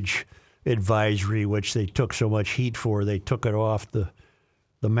language advisory, which they took so much heat for, they took it off the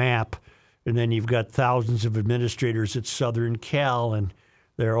map. And then you've got thousands of administrators at Southern Cal, and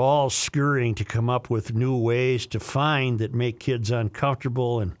they're all scurrying to come up with new ways to find that make kids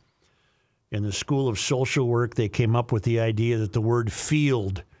uncomfortable. And in the School of Social Work, they came up with the idea that the word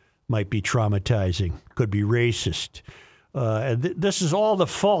field might be traumatizing, could be racist. And this is all the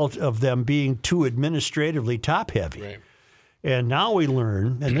fault of them being too administratively top-heavy. Right. And now we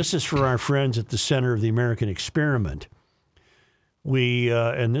learn, and this is for our friends at the Center of the American Experiment,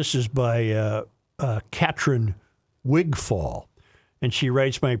 and this is by Katrin Wigfall, and she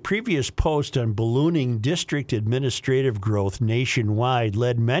writes, my previous post on ballooning district administrative growth nationwide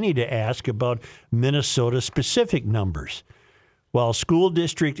led many to ask about Minnesota-specific numbers. While school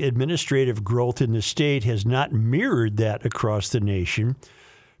district administrative growth in the state has not mirrored that across the nation,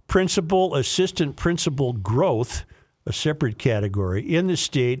 principal, assistant principal growth, a separate category, in the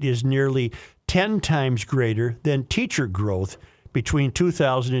state is nearly 10 times greater than teacher growth between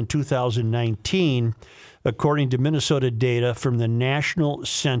 2000 and 2019, according to Minnesota data from the National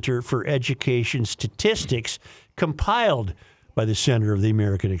Center for Education Statistics compiled by the Center of the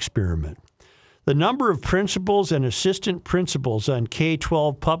American Experiment. The number of principals and assistant principals on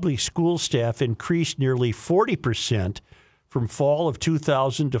K-12 public school staff increased nearly 40% from fall of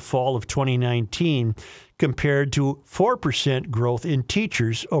 2000 to fall of 2019, compared to 4% growth in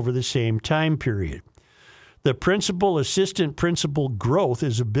teachers over the same time period. The principal assistant principal growth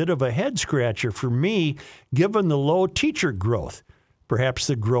is a bit of a head scratcher for me, given the low teacher growth. Perhaps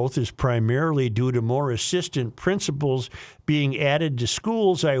the growth is primarily due to more assistant principals being added to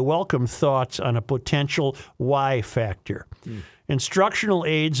schools. I welcome thoughts on a potential Y factor. Instructional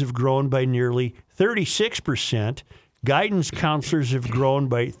aides have grown by nearly 36%, guidance counselors have grown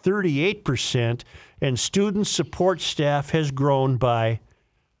by 38%, and student support staff has grown by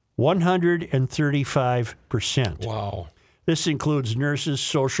 135%. Wow. This includes nurses,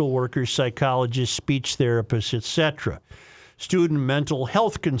 social workers, psychologists, speech therapists, etc. Student mental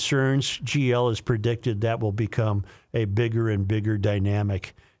health concerns, GL has predicted that will become a bigger and bigger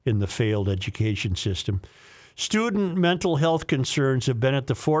dynamic in the failed education system. Student mental health concerns have been at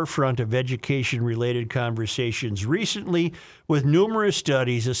the forefront of education-related conversations recently, with numerous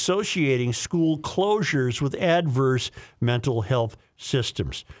studies associating school closures with adverse mental health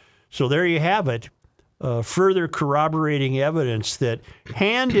systems. So there you have it, further corroborating evidence that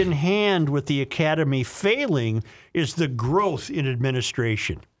hand in hand with the academy failing is the growth in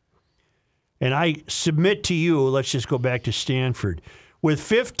administration. And I submit to you, let's just go back to Stanford, with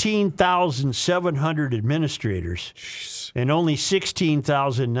 15,700 administrators and only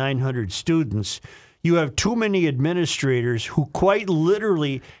 16,900 students, you have too many administrators who quite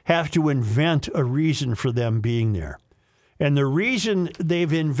literally have to invent a reason for them being there. And the reason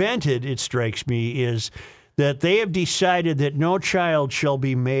they've invented, it strikes me, is that they have decided that no child shall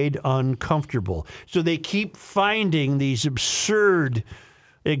be made uncomfortable. So they keep finding these absurd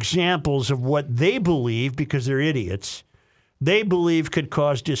examples of what they believe, because they're idiots, they believe could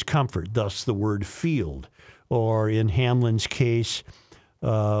cause discomfort, thus the word field. Or in Hamlin's case,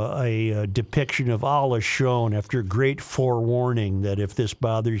 a depiction of Allah shown after great forewarning that if this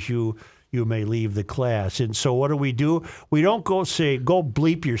bothers you, you may leave the class. And so what do? We don't go say, go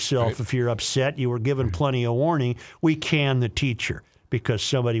bleep yourself if you're upset. You were given plenty of warning. We can the teacher because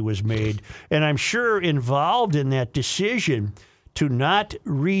somebody was made. And I'm sure involved in that decision to not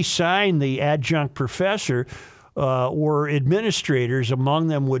re-sign the adjunct professor were administrators. Among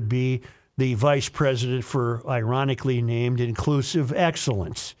them would be the vice president for, ironically named, Inclusive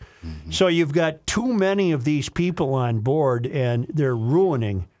Excellence. Mm-hmm. So you've got too many of these people on board, and they're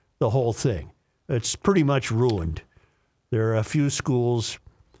ruining the whole thing. It's pretty much ruined. There are a few schools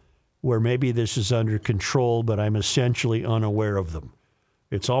where maybe this is under control, but I'm essentially unaware of them.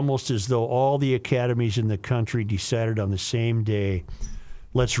 It's almost as though all the academies in the country decided on the same day,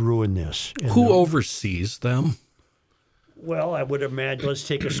 let's ruin this. And who oversees them? Well, I would imagine, let's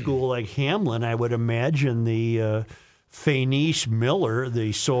take a school like Hamlin. I would imagine the Fanice Miller,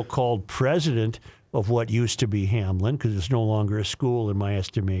 the so-called president of what used to be Hamlin, because it's no longer a school in my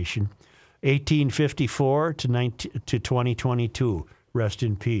estimation, 1854 to 2022, rest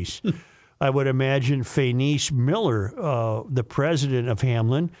in peace. I would imagine Fanice Miller, the president of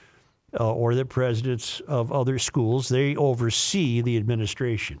Hamlin, or the presidents of other schools, they oversee the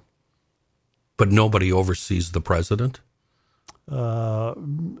administration. But nobody oversees the president? It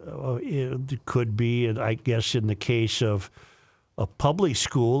could be, I guess, in the case of a public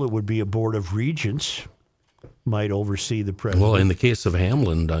school, it would be a board of regents might oversee the president. Well, in the case of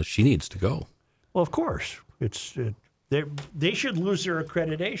Hamlin, she needs to go. Well, of course. They should lose their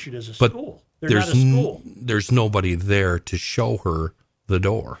accreditation as a But school. They're not a school. There's nobody there to show her the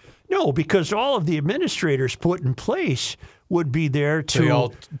door. No, because all of the administrators put in place would be there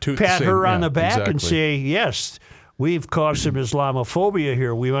to pat her on the back and say, yes, we've caused some Islamophobia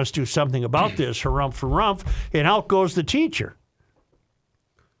here. We must do something about this. Harumph, harumph. And out goes the teacher.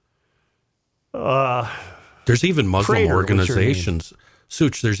 There's even Muslim organizations.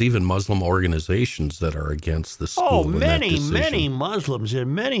 Such, there's even Muslim organizations that are against the school. Oh, many Muslims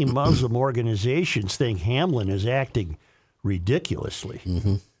and many Muslim organizations think Hamlin is acting ridiculously.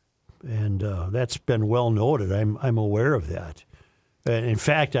 Mm-hmm. And that's been well noted. I'm aware of that. And in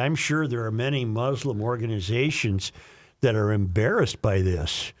fact, I'm sure there are many Muslim organizations that are embarrassed by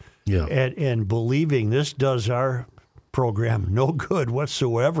this and believing this does our program no good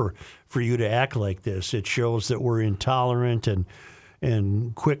whatsoever for you to act like this. It shows that we're intolerant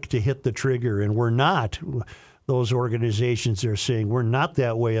and quick to hit the trigger, and we're not. Those organizations are saying we're not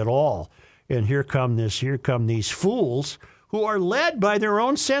that way at all. And here come these fools who are led by their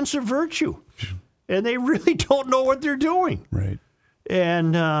own sense of virtue, and they really don't know what they're doing. Right.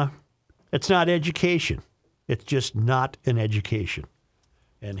 And it's not education. It's just not an education.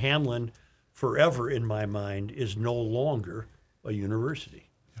 And Hamlin, forever in my mind, is no longer a university.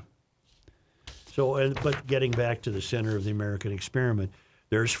 So, but getting back to the center of the American experiment,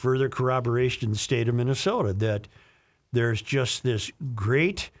 there's further corroboration in the state of Minnesota that there's just this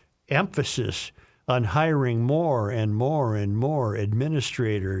great emphasis on hiring more and more and more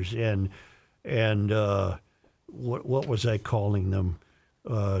administrators and what was I calling them?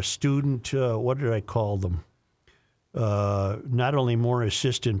 What did I call them? Not only more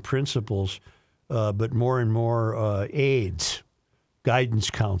assistant principals, but more and more aides, guidance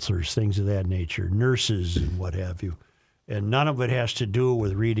counselors, things of that nature, nurses and what have you. And none of it has to do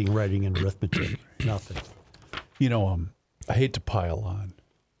with reading, writing, and arithmetic. Nothing. You know, I hate to pile on.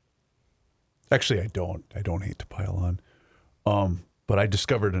 Actually, I don't. I don't hate to pile on. But I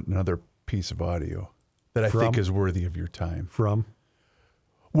discovered another piece of audio that I think is worthy of your time. From?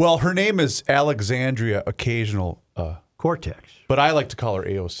 Well, her name is Alexandria Occasional Cortex. But I like to call her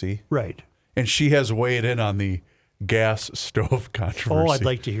AOC. Right. And she has weighed in on the gas stove controversy. Oh, I'd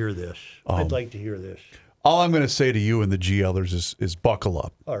like to hear this. I'd like to hear this. All I'm going to say to you and the GLers is buckle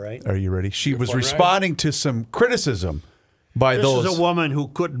up. All right. Are you ready? She was responding to some criticism by those. This is a woman who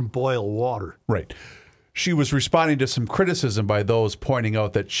couldn't boil water. Right. She was responding to some criticism by those pointing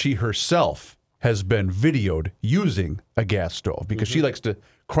out that she herself has been videoed using a gas stove because she likes to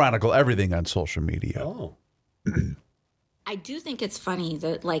chronicle everything on social media. Oh. I do think it's funny,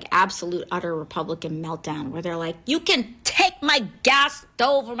 the absolute utter Republican meltdown where they're like, you can take my gas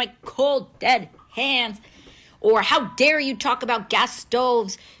stove or my cold dead hands, or how dare you talk about gas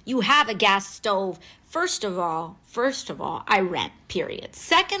stoves? You have a gas stove. First of all, I rent, period.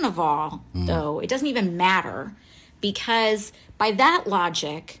 Second of all, though, it doesn't even matter because by that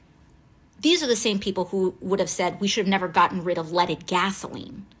logic, these are the same people who would have said we should have never gotten rid of leaded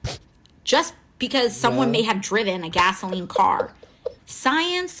gasoline. Just because someone may have driven a gasoline car.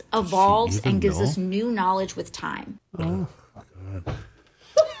 Science evolves and gives us new knowledge with time. Oh, God.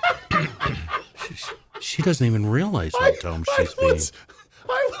 She doesn't even realize how dumb she's being.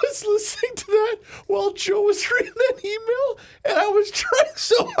 I was listening to that while Joe was reading that email, and I was trying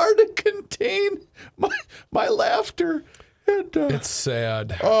so hard to contain my laughter. And, it's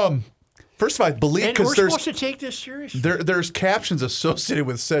sad. First of all, I believe because we're supposed to take this seriously. There's captions associated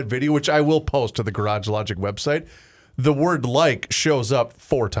with said video, which I will post to the Garage Logic website. The word "like" shows up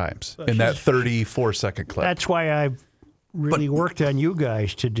 4 times in that 34-second clip. That's why I've really worked on you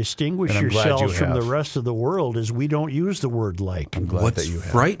guys to distinguish yourselves from the rest of the world, is we don't use the word "like." I'm glad that you have.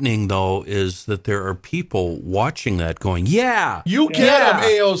 What's frightening, though, is that there are people watching that going, "Yeah, you get them,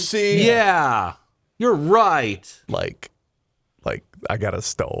 AOC. Yeah, you're right." Like, I got a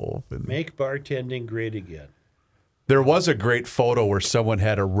stove. And Make bartending great again. there was a great photo where someone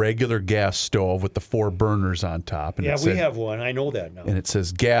had a regular gas stove with the 4 burners on top. And Yeah, it we said, have one. I know that now. and it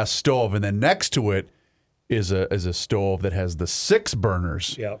says gas stove, and then next to it is a stove that has the 6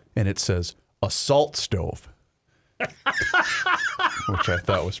 burners. Yep. And it says assault stove, which I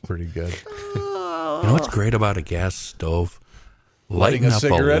thought was pretty good. You know what's great about a gas stove? Lighting a up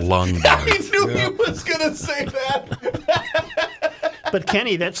cigarette? a lung bar. I knew he was going to say that. But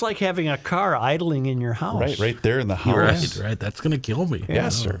Kenny, that's like having a car idling in your house. Right there in the house. Right. That's going to kill me.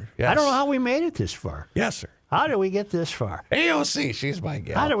 Yes, sir. Yes. I don't know how we made it this far. Yes, sir. How did we get this far? AOC, she's my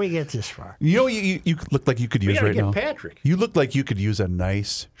gal. How did we get this far? You know, you look like you could We use gotta right get now. Patrick. You look like you could use a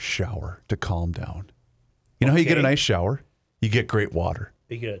nice shower to calm down. You know how you get a Okay. nice shower? You get great water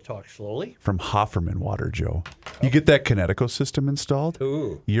Are you going to talk slowly? from Hofferman Water, Joe. You get that Connecticut system installed.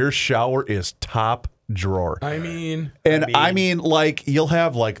 Ooh. Your shower is top drawer. I mean, Like, you'll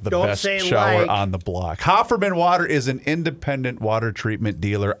have like the Don't best say shower like. on the block. Hofferman Water is an independent water treatment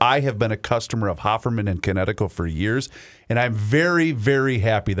dealer. I have been a customer of Hofferman in Connecticut for years, and I'm very, very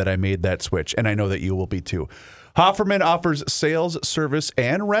happy that I made that switch, and I know that you will be too. Hofferman offers sales, service,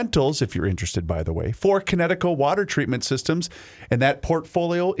 and rentals, if you're interested, by the way, for Connecticut water treatment systems. And that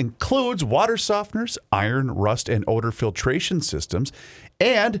portfolio includes water softeners, iron, rust, and odor filtration systems.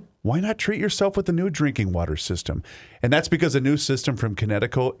 And why not treat yourself with a new drinking water system? And that's because a new system from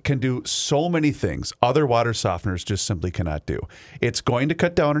Connecticut can do so many things other water softeners just simply cannot do. It's going to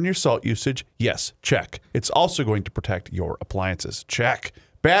cut down on your salt usage. Yes, check. It's also going to protect your appliances. Check.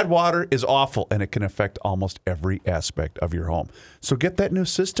 Bad water is awful, and it can affect almost every aspect of your home. So get that new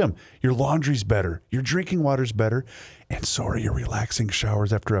system. Your laundry's better, your drinking water's better, and so are your relaxing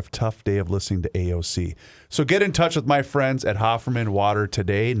showers after a tough day of listening to AOC. So get in touch with my friends at Hofferman Water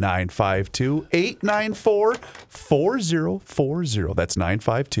today, 952-894-4040. That's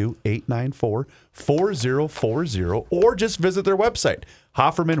 952-894-4040, or just visit their website,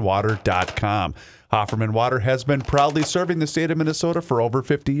 HoffermanWater.com. Hofferman Water has been proudly serving the state of Minnesota for over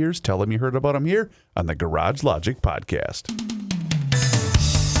 50 years. Tell them you heard about them here on the Garage Logic Podcast.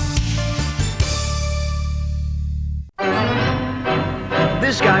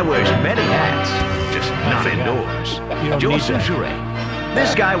 This guy wears many hats, just not indoors. Joe Souchere.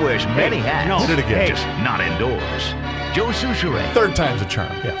 This guy wears many hats, Did it again. just not indoors. Joe Souchere. Third time's a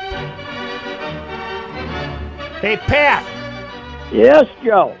charm. Yeah. Hey, Pat. Yes,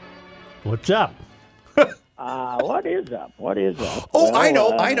 Joe. What's up? What is up? What is up? Oh,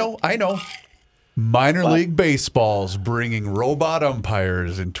 Well, I know. Minor League Baseball's bringing robot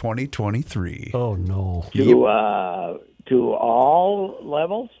umpires in 2023. Oh, no. To all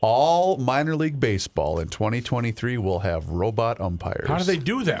levels? All minor league baseball in 2023 will have robot umpires. How do they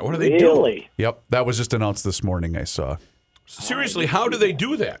do that? What do they do? Really? Yep, that was just announced this morning, I saw. Seriously, how do they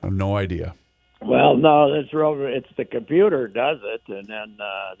do that? I have no idea. Well, no, it's the computer does it, and then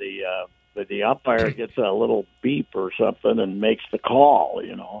the umpire gets a little beep or something and makes the call,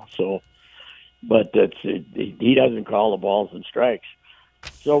 So, but he doesn't call the balls and strikes.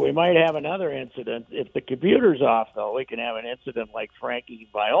 So we might have another incident. If the computer's off, though, we can have an incident like Frankie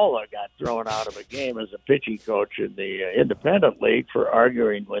Viola got thrown out of a game as a pitching coach in the independent league for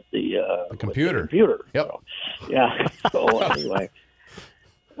arguing with the computer. Yep. So, yeah. So anyway.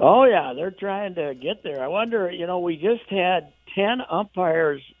 Oh, yeah, they're trying to get there. I wonder, we just had 10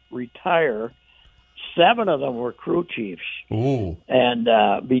 umpires retire. 7 of them were crew chiefs. Ooh.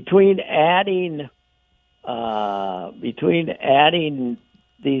 And between adding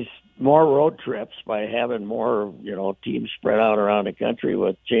these more road trips by having more, teams spread out around the country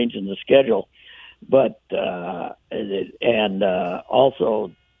with changing the schedule, but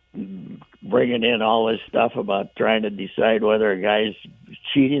also bringing in all this stuff about trying to decide whether a guy's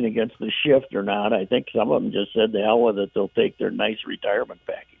cheating against the shift or not. I think some of them just said the hell with it. They'll take their nice retirement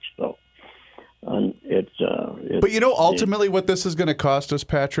package. So But ultimately what this is going to cost us,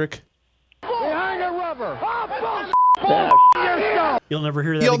 Patrick? Behind the rubber. You'll never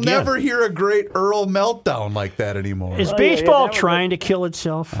hear that You'll again. never hear a great Earl meltdown like that anymore. Is baseball trying to kill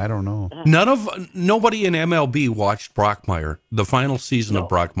itself? I don't know. Nobody in MLB watched Brockmire. The final season of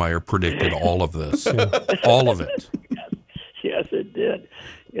Brockmire predicted all of this. All of it. Yes, it did.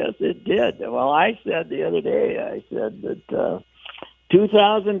 Yes, it did. Well, I said the other day, that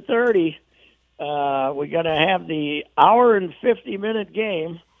 2030, we're going to have the hour and 50-minute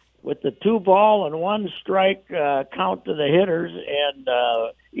game with the 2-ball and 1-strike count to the hitters, and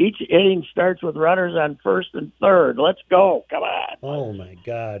each inning starts with runners on first and third. Let's go! Come on! Oh my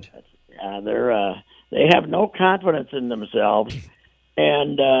God! They have no confidence in themselves,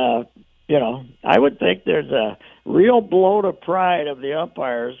 and I would think there's a real blow to pride of the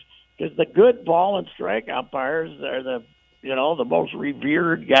umpires, because the good ball and strike umpires are the most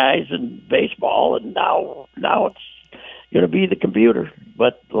revered guys in baseball, and now it's going to be the computer.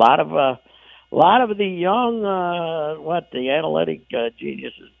 But a lot of the young, the analytic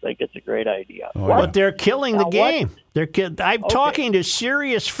geniuses think it's a great idea. But they're killing the game. I'm talking to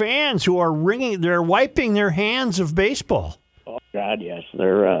serious fans who are they're wiping their hands of baseball. Oh God, yes,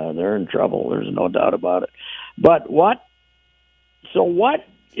 they're in trouble. There's no doubt about it. But what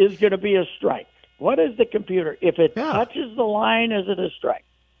is going to be a strike? What is the computer? If it touches the line, is it a strike?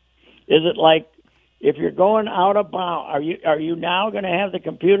 Is it like if you're going out of bounds? Are you now going to have the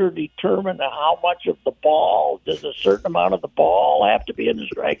computer determine how much of the ball? Does a certain amount of the ball have to be in the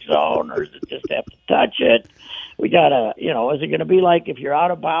strike zone, or does it just have to touch it? We gotta, is it going to be like if you're out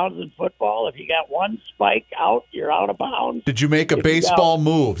of bounds in football? If you got one spike out, you're out of bounds. Did you make a baseball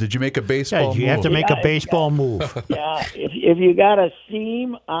move? Did you make a baseball move? You have to make a baseball move. Yeah. If you got a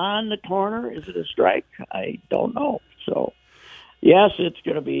seam on the corner, is it a strike? I don't know. So, yes, it's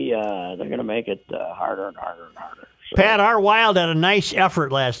going to be. They're going to make it harder and harder and harder. So. Pat, our Wild had a nice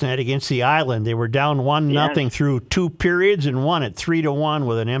effort last night against the Island. They were down 1-0 through 2 periods and won it 3-1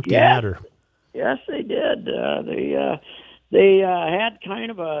 with an empty netter. Yes, they did. They had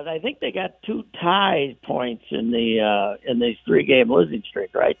kind of I think they got 2 tie points in these 3-game losing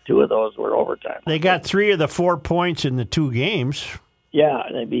streak, right? 2 of those were overtime. They got 3 of the 4 points in the 2 games. Yeah,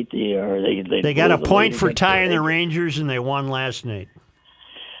 they beat they got a point for tying the Rangers, and they won last night.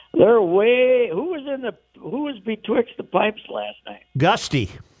 They're who was betwixt the pipes last night? Gusty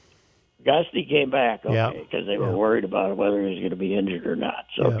came back, because they were worried about whether he was going to be injured or not.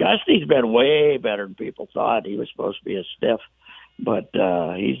 So Gusty's been way better than people thought. He was supposed to be a stiff, but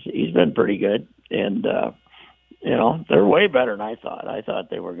he's been pretty good. And they're way better than I thought. I thought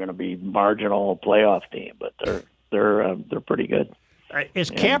they were going to be marginal playoff team, but they're pretty good.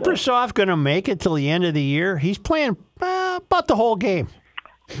 Is Kaprizov going to make it till the end of the year? He's playing about the whole game.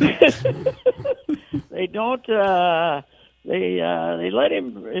 They don't. They let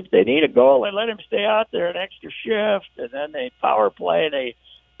him, if they need a goal, they let him stay out there an extra shift, and then they power play.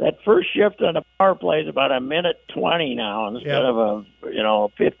 That first shift on the power play is about 1:20 now instead of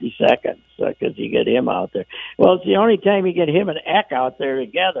 50 seconds, because you get him out there. Well, it's the only time you get him and Eck out there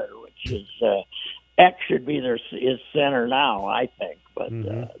together, which is Eck should be his center now, I think, but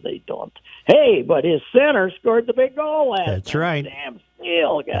they don't. Hey, but his center scored the big goal last night. That's right. Damn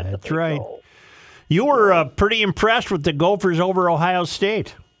Steele got the big goal. You were pretty impressed with the Gophers over Ohio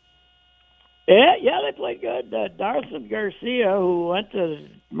State. Yeah, they played good. Darson Garcia, who went to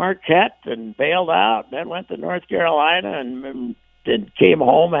Marquette and bailed out, then went to North Carolina and came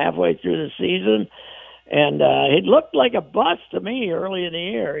home halfway through the season. And he looked like a bust to me early in the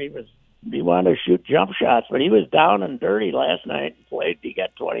year. He wanted to shoot jump shots, but he was down and dirty last night. He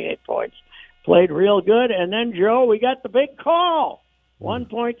got 28 points. Played real good. And then, Joe, we got the big call.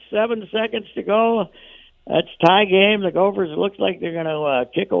 1.7 seconds to go. That's tie game. The Gophers, it looks like they're going to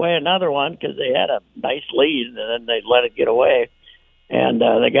kick away another one because they had a nice lead, and then they let it get away. And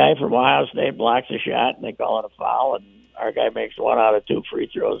the guy from Ohio State blocks a shot, and they call it a foul, and our guy makes 1 out of 2 free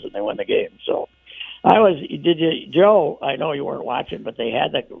throws, and they win the game. So Joe, I know you weren't watching, but they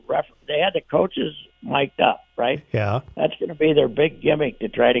had the coaches mic'd up, right? Yeah. That's going to be their big gimmick, to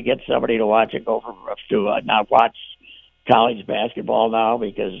try to get somebody to watch it, Gopher to not watch college basketball now,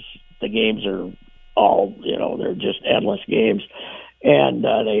 because the games are all, they're just endless games. And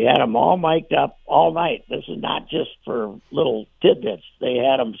they had them all mic'd up all night. This is not just for little tidbits. They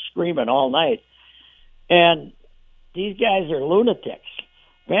had them screaming all night. And these guys are lunatics.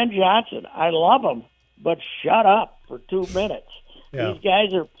 Ben Johnson, I love him, but shut up for 2 minutes. Yeah. These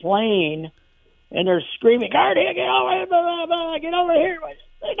guys are playing, and they're screaming, Guardia, get over here, get over here.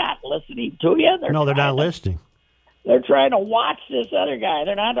 They're not listening to you. They're not listening. They're trying to watch this other guy.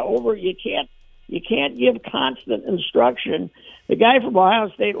 They're not over. You can't give constant instruction. The guy from Ohio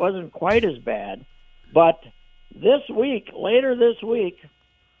State wasn't quite as bad, but later this week,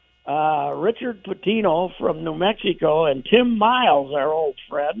 Richard Pitino from New Mexico and Tim Miles, our old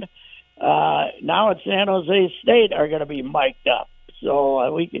friend, now at San Jose State, are going to be mic'd up.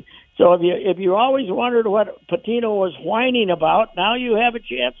 So if you always wondered what Pitino was whining about, now you have a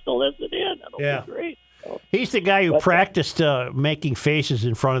chance to listen in. It'll be great. He's the guy who practiced making faces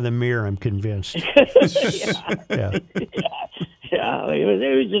in front of the mirror, I'm convinced. Yeah. He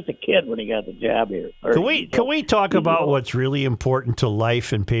was just a kid when he got the job here. Can we talk about what's really important to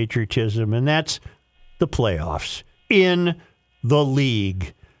life and patriotism, and that's the playoffs in the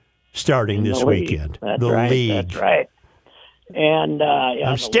league starting this weekend. That's the right. league. That's right. And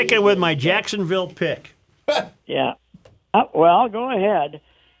I'm sticking with my Jacksonville pick. Yeah. Well, go ahead.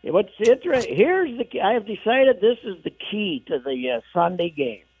 What's interesting? Here's the. I have decided this is the key to the Sunday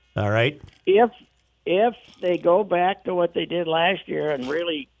game. All right. If they go back to what they did last year and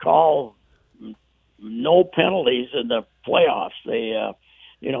really call no penalties in the playoffs, they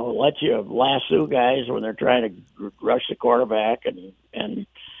let you lasso guys when they're trying to rush the quarterback and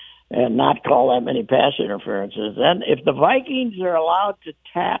not call that many pass interferences. Then if the Vikings are allowed to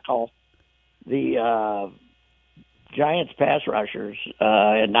tackle the Giants pass rushers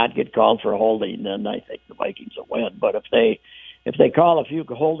and not get called for holding, then I think the Vikings will win. But if they call a few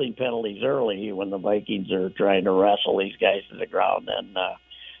holding penalties early when the Vikings are trying to wrestle these guys to the ground, then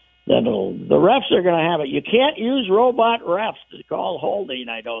the refs are going to have it. You can't use robot refs to call holding,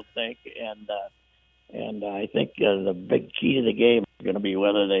 I don't think, and I think the big key to the game is going to be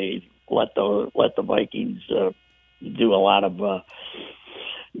whether they let the Vikings do a lot of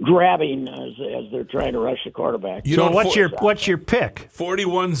grabbing as they're trying to rush the quarterback. So what's your pick?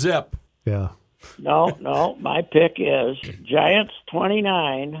 41 zip. Yeah. No, my pick is Giants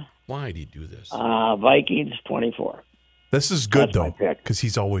 29. Why do you do this? Vikings 24. This is good, though, because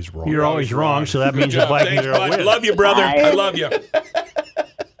he's always wrong. You're always wrong, so that means the Vikings are Thanks, win. Love you, brother. I love you.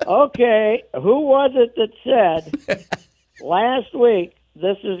 Okay, who was it that said last week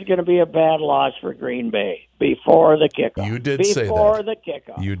this is going to be a bad loss for Green Bay before the kickoff? You did say that. Before the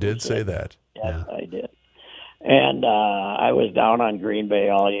kickoff. You did say that. Yes, I did. And I was down on Green Bay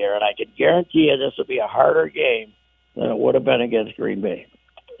all year, and I can guarantee you this will be a harder game than it would have been against Green Bay.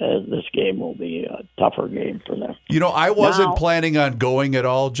 This game will be a tougher game for them. I wasn't planning on going at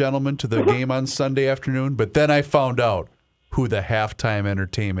all, gentlemen, to the game on Sunday afternoon, but then I found out who the halftime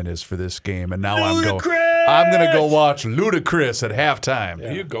entertainment is for this game, and now I'm going to go watch Ludacris at halftime.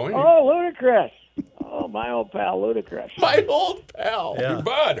 Are you going? Oh, Ludacris. Oh, my old pal Ludacris. My old pal. Yeah. Your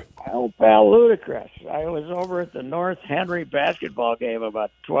bud. My old pal Ludacris. I was over at the North Henry basketball game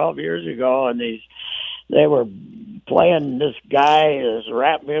about 12 years ago, and they were playing this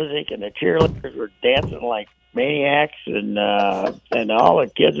rap music, and the cheerleaders were dancing like maniacs, and all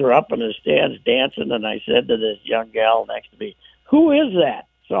the kids were up in the stands dancing. And I said to this young gal next to me, "Who is that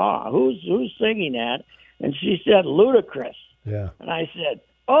song? Who's singing that?" And she said, "Ludacris." Yeah. And I said,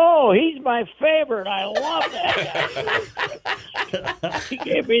 "Oh, he's my favorite. I love that guy." He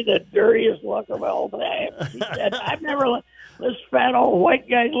gave me the dirtiest look of my whole life. He said, "I've never this fat old white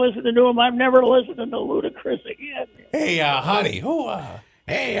guy's listening to him. I'm never listening to Ludacris again." Hey, honey,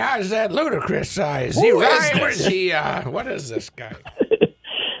 Hey, how's that Ludacris? Is he right? Or is he? What is this guy?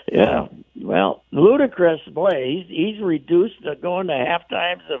 Yeah. Well, Ludacris, boy, he's reduced to going to half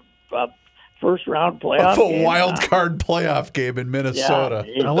times of first round playoff a wild card playoff game in Minnesota.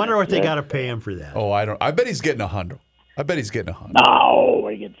 Yeah, I wonder what they got to pay him for that. Oh, I bet he's getting 100. No,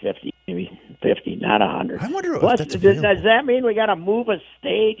 we get 50, maybe 50, not 100. I wonder if Plus, that's does that mean we got to move a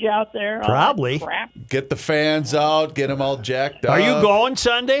stage out there? Probably. Crap? Get the fans out, get them all jacked up. Are you going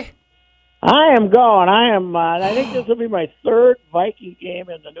Sunday? I am going. I think this will be my third Viking game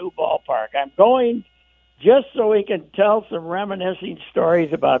in the new ballpark. I'm going just so we can tell some reminiscing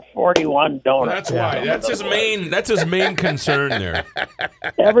stories about 41 donuts. That's why. That's his main concern there.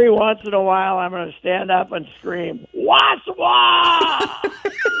 Every once in a while, I'm going to stand up and scream, "Waswa!"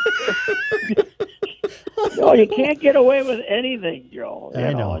 No, you can't get away with anything, Joe.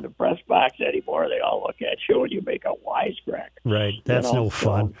 I know. In the press box anymore, they all look at you when you make a wisecrack. Right. That's no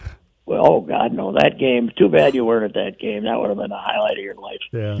fun. Well, oh, God, no. That game, too bad you weren't at that game. That would have been the highlight of your life.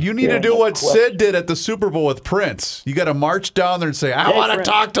 Yeah. You need to do what Sid did at the Super Bowl with Prince. You got to march down there and say, "I want to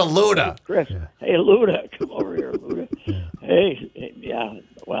talk to Luda." Chris, hey, Luda, come over here, Luda. Hey, yeah,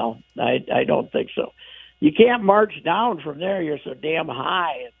 well, I don't think so. You can't march down from there. You're so damn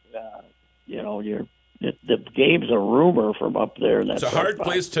high. The game's a rumor from up there. It's a hard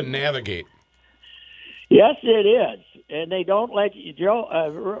place to navigate. Yes, it is. And they don't let you, Joe,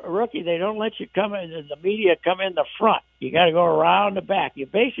 rookie, they don't let you come in, the media come in the front. You got to go around the back. You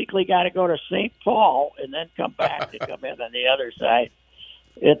basically got to go to St. Paul and then come back to come in on the other side.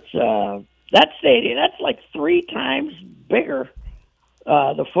 It's that stadium, that's like 3 times bigger,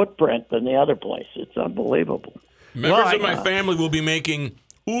 the footprint than the other place. It's unbelievable. Members of my family will be making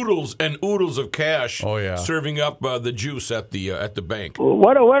oodles and oodles of cash. Oh yeah, serving up the juice at the bank.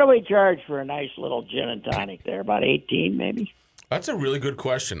 What do we charge for a nice little gin and tonic there? About 18, maybe. That's a really good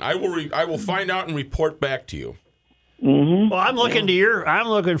question. I will find out and report back to you. Mm-hmm. Well, I'm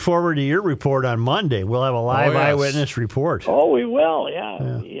looking forward to your report on Monday. We'll have a live eyewitness report. Oh, we will.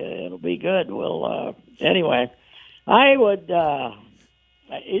 Yeah, it'll be good. We'll anyway. I would.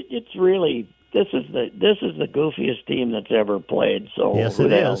 It's really this is the goofiest team that's ever played. So Yes, who it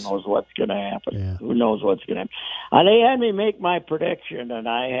the hell is. knows what's going to happen? Yeah. Who knows what's going to happen? They had me make my prediction, and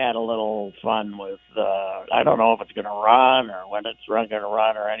I had a little fun with. I don't know if it's going to run or when it's going to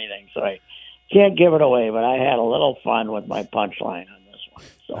run or anything, so I can't give it away. But I had a little fun with my punchline on this one.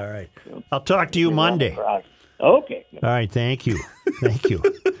 So, all right, I'll talk to you Monday. Okay. All right, thank you. Thank you.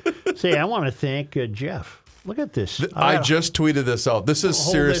 Say, I want to thank Jeff. Look at this. I just tweeted this out. This is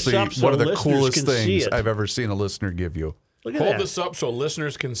Hold seriously this up so one of the listeners coolest can see things it. I've ever seen a listener give you. Look at Hold that. this up so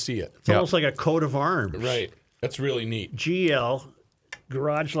listeners can see it. It's almost like a coat of arms. Right. That's really neat. GL,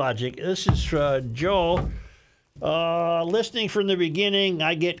 Garage Logic. This is Joe. Listening from the beginning,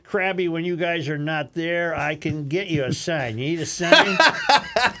 I get crabby when you guys are not there. I can get you a sign. You need a sign?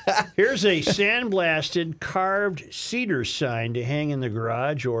 Here's a sandblasted, carved cedar sign to hang in the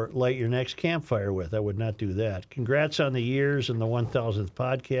garage or light your next campfire with. I would not do that. Congrats on the years and the 1000th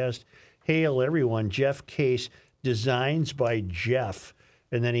podcast. Hail everyone. Jeff Case, Designs by Jeff.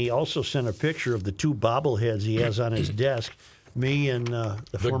 And then he also sent a picture of the two bobbleheads he has on his desk. Me and the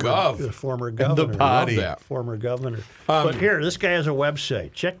former governor. And the body. Love that. Former governor. But here, this guy has a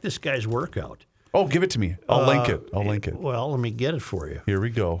website. Check this guy's workout. Oh, give it to me. I'll link it. Well, let me get it for you. Here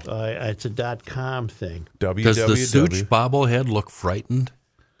we go. It's a .com thing. Does the Such bobblehead look frightened?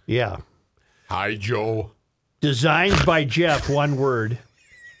 Yeah. Hi, Joe. Designs by Jeff, one word.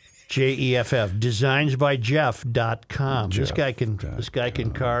 JEFF. Designsbyjeff.com. This guy can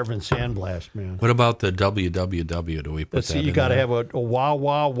carve and sandblast, man. What about the www? Do we put Let's that see, you in got to there? have a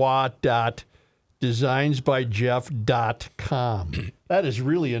designsbyjeff.com. That is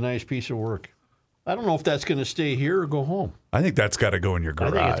really a nice piece of work. I don't know if that's going to stay here or go home. I think that's got to go in your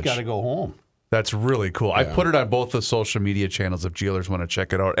garage. I think it's got to go home. That's really cool. I put it on both the social media channels if GLers want to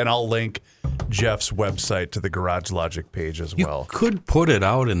check it out. And I'll link Jeff's website to the Garage Logic page as well. Could put it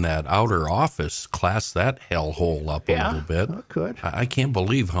out in that outer office, class that hellhole up a little bit. I could. I can't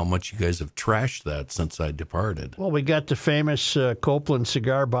believe how much you guys have trashed that since I departed. Well, we got the famous Copeland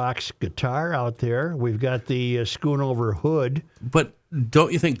cigar box guitar out there. We've got the Schoonover hood. But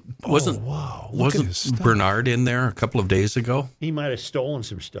don't you think wasn't Bernard in there a couple of days ago? He might have stolen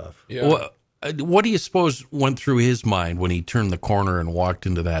some stuff. Yeah. Well, what do you suppose went through his mind when he turned the corner and walked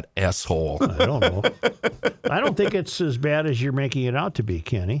into that S-hole? I don't know. I don't think it's as bad as you're making it out to be,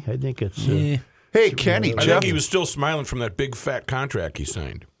 Kenny. I think it's... Hey, Kenny, I Jeff, think he was still smiling from that big fat contract he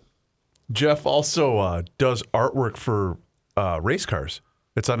signed. Jeff also does artwork for race cars.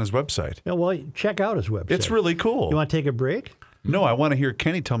 It's on his website. Yeah, well, check out his website. It's really cool. You want to take a break? No, I want to hear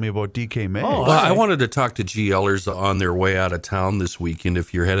Kenny tell me about DK May. Well, I wanted to talk to GLers on their way out of town this weekend.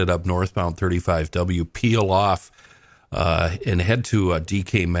 If you're headed up northbound 35W, peel off and head to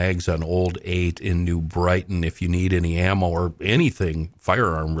DK Mags on Old 8 in New Brighton. If you need any ammo or anything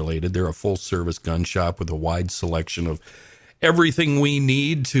firearm related, they're a full-service gun shop with a wide selection of everything we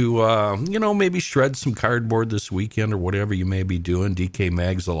need to, maybe shred some cardboard this weekend or whatever you may be doing. DK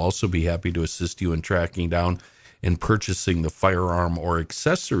Mags will also be happy to assist you in tracking down and purchasing the firearm or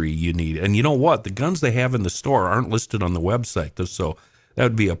accessory you need. And you know what? The guns they have in the store aren't listed on the website. So that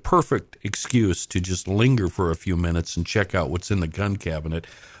would be a perfect excuse to just linger for a few minutes and check out what's in the gun cabinet.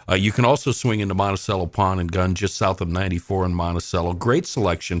 You can also swing into Monticello Pawn and Gun just south of 94 in Monticello. Great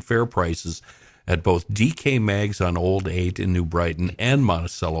selection, fair prices at both DK Mags on Old 8 in New Brighton and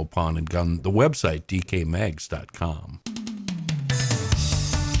Monticello Pawn and Gun. The website, dkmags.com.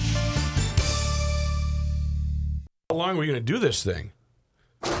 How long are we going to do this thing?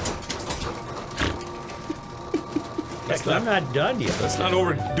 I'm not done yet. Let's not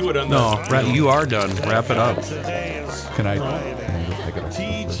overdo it on No, right, you are done. Wrap it up. Can I?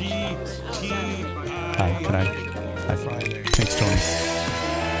 TGT. Hi, can I? Hi. Thanks, Tony.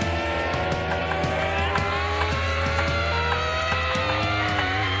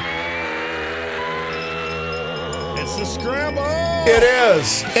 It's the scramble. It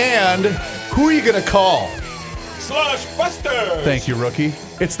is. And who are you going to call? Slush Buster. Thank you, rookie.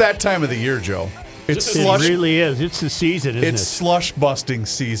 It's that time of the year, Joe. It's It slush. really is. It's the season, isn't It's it? slush busting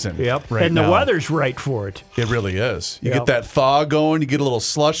season. Yep. Right and the now. weather's right for it. It really is. You Yep. get that thaw going. You get a little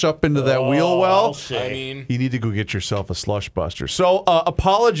slush up into that wheel well. I'll say. I mean, You need to go get yourself a slush buster. So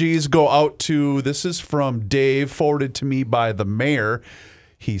apologies go out to, this is from Dave, forwarded to me by the mayor.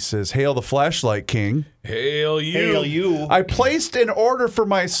 He says, "Hail the Flashlight King. hail you. Hail you. I placed an order for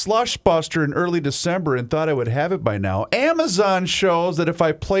my slush buster in early December and thought I would have it by now. Amazon shows that if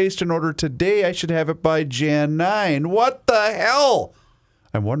I placed an order today, I should have it by Jan 9. What the hell?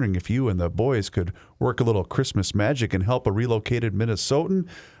 I'm wondering if you and the boys could work a little Christmas magic and help a relocated Minnesotan.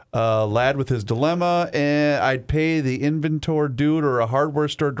 Lad with his dilemma, and I'd pay the inventory dude or a hardware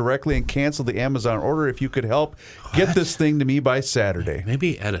store directly and cancel the Amazon order if you could help get this thing to me by Saturday.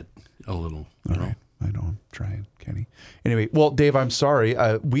 Maybe edit a little. All right. I know. I'm trying, Kenny. Anyway, well, Dave, I'm sorry.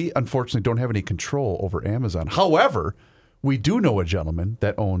 We unfortunately don't have any control over Amazon. However, we do know a gentleman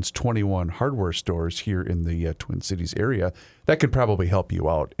that owns 21 hardware stores here in the Twin Cities area that could probably help you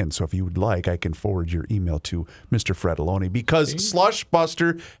out. And so if you would like, I can forward your email to Mr. Fratelloni, because Slush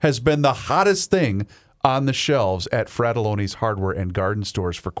Buster has been the hottest thing on the shelves at Fratelloni's hardware and garden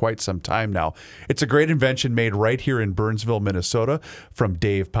stores for quite some time now. It's a great invention made right here in Burnsville, Minnesota, from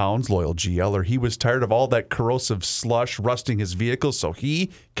Dave Pounds, loyal GLer. He was tired of all that corrosive slush rusting his vehicle, so he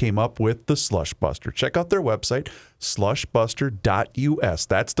came up with the Slush Buster. Check out their website, slushbuster.us.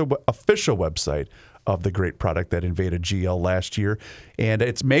 That's the official website of the great product that invaded GL last year. And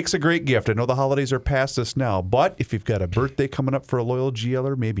it makes a great gift. I know the holidays are past us now, but if you've got a birthday coming up for a loyal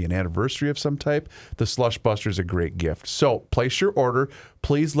GLer, maybe an anniversary of some type, the Slush Buster is a great gift. So place your order.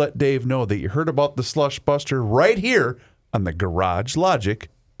 Please let Dave know that you heard about the Slush Buster right here on the Garage Logic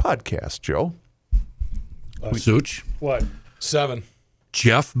podcast, Joe. Such. What? 7.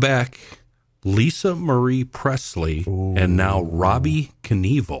 Jeff Beck, Lisa Marie Presley, and now Robbie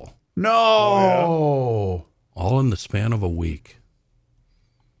Knievel. No. All in the span of a week.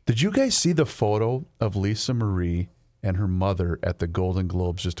 Did you guys see the photo of Lisa Marie and her mother at the Golden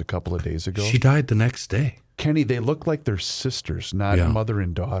Globes just a couple of days ago? She died the next day. Kenny, they look like they're sisters, not mother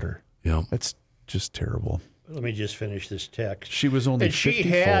and daughter. Yeah. That's just terrible. Let me just finish this text. She was only and 54. She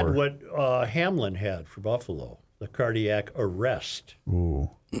had what Hamlin had for Buffalo, the cardiac arrest. Ooh.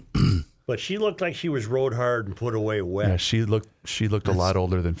 But she looked like she was rode hard and put away wet. Yeah, she looked a lot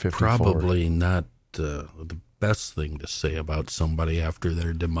older than 54. Probably not the best thing to say about somebody after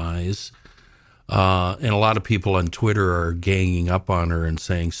their demise. And a lot of people on Twitter are ganging up on her and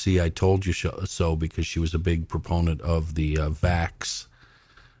saying, see, I told you so, because she was a big proponent of the vax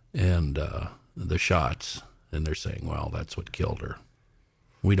and the shots. And they're saying, well, that's what killed her.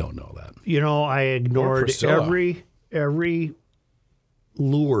 We don't know that. You know, I ignored every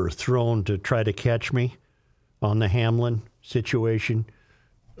lure thrown to try to catch me on the Hamlin situation.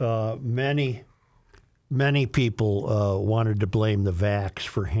 Many people wanted to blame the vax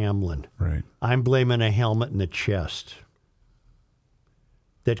for Hamlin. Right. I'm blaming a helmet in the chest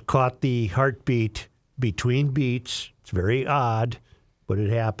that caught the heartbeat between beats. It's very odd, but it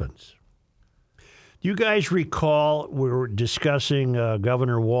happens. Do you guys recall we were discussing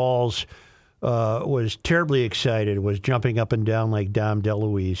Governor Walz was terribly excited, was jumping up and down like Dom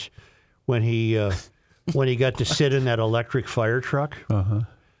DeLuise when he got to sit in that electric fire truck. Uh-huh.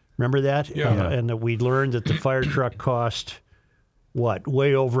 Remember that? Yeah. And that we learned that the fire truck cost, what,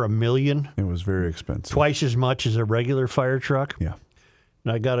 way over $1 million? It was very expensive. Twice as much as a regular fire truck? Yeah.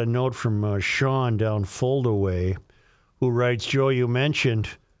 And I got a note from Sean down Foldaway, who writes, Joe, you mentioned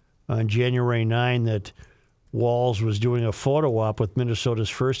on January 9 that Walz was doing a photo op with Minnesota's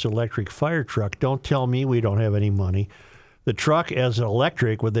first electric fire truck. Don't tell me we don't have any money. The truck, as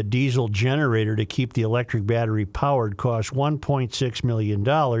electric with a diesel generator to keep the electric battery powered, cost $1.6 million.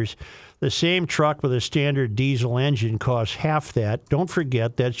 The same truck with a standard diesel engine costs half that. Don't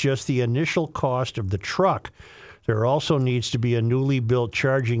forget, that's just the initial cost of the truck. There also needs to be a newly built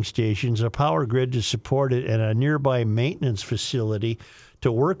charging stations, a power grid to support it, and a nearby maintenance facility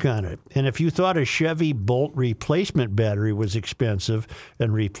to work on it. And if you thought a Chevy Bolt replacement battery was expensive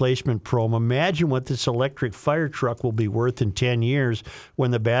and replacement chrome, imagine what this electric fire truck will be worth in 10 years when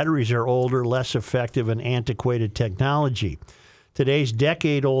the batteries are older, less effective, and antiquated technology. Today's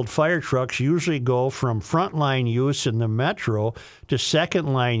decade-old fire trucks usually go from frontline use in the metro to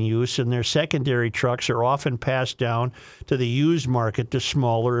second-line use, and their secondary trucks are often passed down to the used market to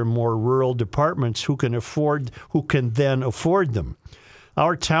smaller and more rural departments who can then afford them.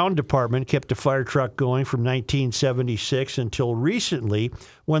 Our town department kept a fire truck going from 1976 until recently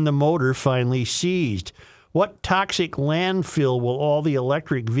when the motor finally seized. What toxic landfill will all the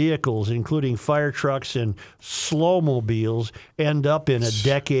electric vehicles, including fire trucks and slowmobiles, end up in a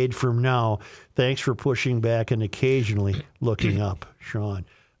decade from now? Thanks for pushing back and occasionally looking up, Sean.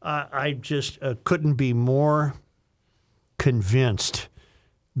 I just couldn't be more convinced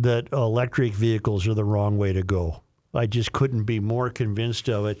that electric vehicles are the wrong way to go. I just couldn't be more convinced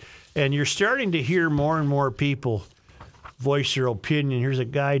of it. And you're starting to hear more and more people voice their opinion. Here's a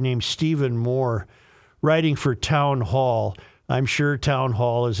guy named Stephen Moore writing for Town Hall. I'm sure Town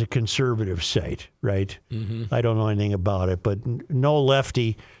Hall is a conservative site, right? Mm-hmm. I don't know anything about it, but no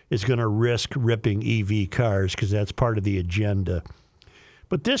lefty is going to risk ripping EV cars because that's part of the agenda.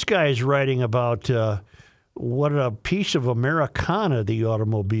 But this guy is writing about what a piece of Americana the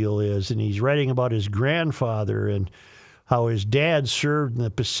automobile is. And he's writing about his grandfather and how his dad served in the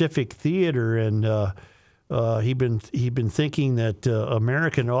Pacific Theater, and he'd been thinking that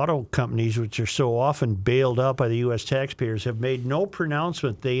American auto companies, which are so often bailed out by the U.S. taxpayers, have made no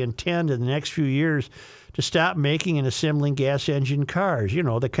pronouncement they intend in the next few years to stop making and assembling gas engine cars. You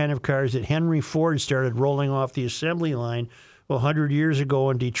know, the kind of cars that Henry Ford started rolling off the assembly line 100 years ago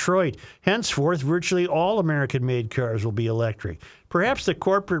in Detroit. Henceforth, virtually all American-made cars will be electric. Perhaps the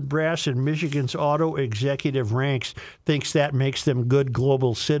corporate brass in Michigan's auto executive ranks thinks that makes them good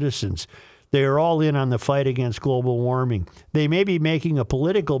global citizens. They are all in on the fight against global warming. They may be making a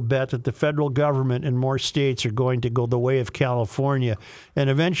political bet that the federal government and more states are going to go the way of California and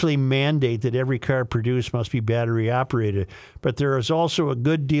eventually mandate that every car produced must be battery operated. But there is also a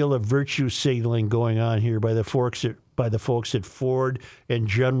good deal of virtue signaling going on here by the folks at Ford and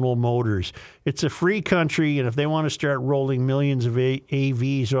General Motors. It's a free country, and if they want to start rolling millions of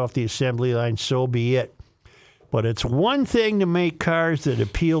AVs off the assembly line, so be it. But it's one thing to make cars that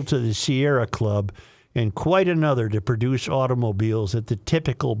appeal to the Sierra Club and quite another to produce automobiles that the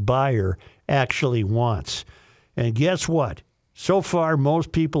typical buyer actually wants. And guess what? So far,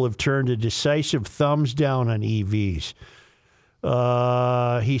 most people have turned a decisive thumbs down on EVs.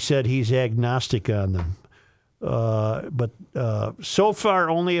 He said he's agnostic on them. But so far,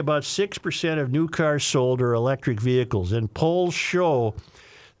 only about 6% of new cars sold are electric vehicles, and polls show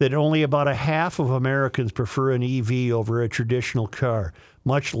that only about a half of Americans prefer an EV over a traditional car.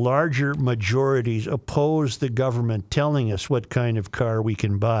 Much larger majorities oppose the government telling us what kind of car we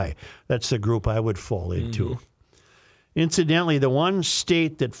can buy. That's the group I would fall into. Mm-hmm. Incidentally, the one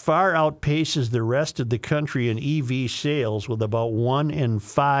state that far outpaces the rest of the country in EV sales, with about 1 in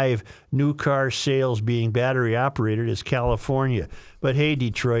 5 new car sales being battery operated, is California. But hey,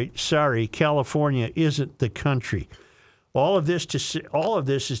 Detroit, sorry, California isn't the country. All of this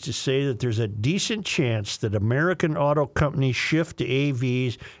is to say that there's a decent chance that American auto companies' shift to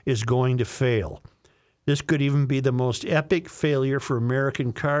AVs is going to fail. This could even be the most epic failure for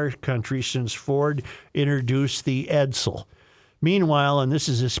American car country since Ford introduced the Edsel. Meanwhile, and this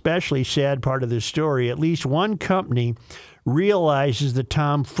is especially sad part of the story, at least one company realizes the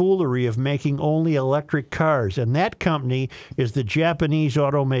tomfoolery of making only electric cars, and that company is the Japanese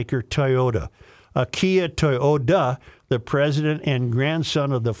automaker Toyota. Akio Toyoda, the president and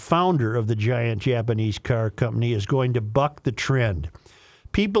grandson of the founder of the giant Japanese car company, is going to buck the trend.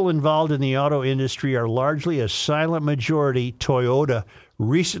 People involved in the auto industry are largely a silent majority, Toyota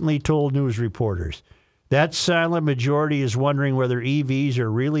recently told news reporters. That silent majority is wondering whether EVs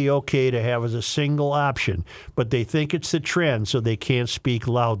are really okay to have as a single option, but they think it's the trend, so they can't speak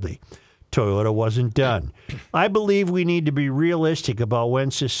loudly. Toyota wasn't done. I believe we need to be realistic about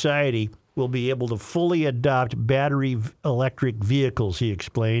when society will be able to fully adopt battery electric vehicles, he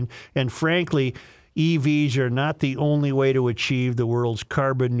explained. And frankly, EVs are not the only way to achieve the world's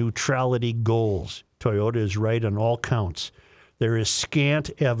carbon neutrality goals. Toyota is right on all counts. There is scant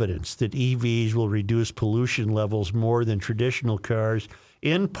evidence that EVs will reduce pollution levels more than traditional cars,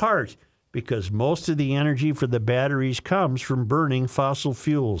 in part because most of the energy for the batteries comes from burning fossil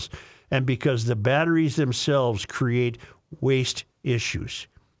fuels, and because the batteries themselves create waste issues.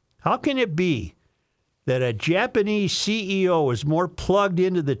 How can it be that a Japanese CEO is more plugged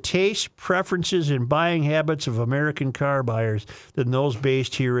into the tastes, preferences, and buying habits of American car buyers than those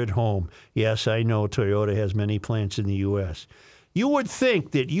based here at home? Yes, I know Toyota has many plants in the U.S. You would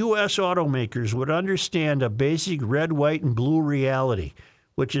think that U.S. automakers would understand a basic red, white, and blue reality,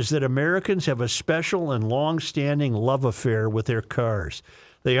 which is that Americans have a special and long-standing love affair with their cars.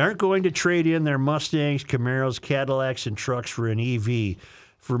 They aren't going to trade in their Mustangs, Camaros, Cadillacs, and trucks for an EV.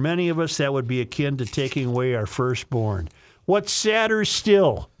 For many of us, that would be akin to taking away our firstborn. What's sadder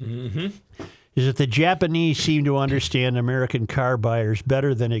still is that the Japanese seem to understand American car buyers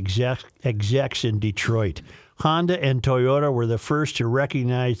better than execs in Detroit. Honda and Toyota were the first to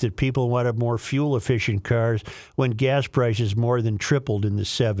recognize that people wanted more fuel-efficient cars when gas prices more than tripled in the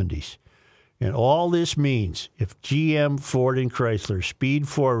 70s. And all this means, if GM, Ford, and Chrysler speed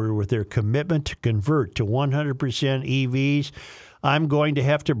forward with their commitment to convert to 100% EVs, I'm going to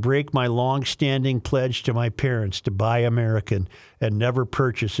have to break my long-standing pledge to my parents to buy American and never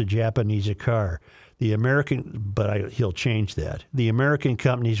purchase a Japanese car. He'll change that. The American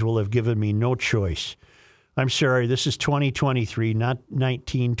companies will have given me no choice. I'm sorry, this is 2023, not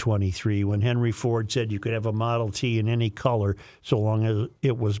 1923, when Henry Ford said you could have a Model T in any color so long as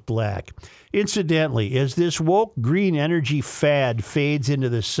it was black. Incidentally, as this woke green energy fad fades into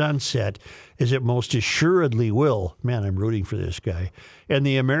the sunset as it most assuredly will. Man, I'm rooting for this guy. And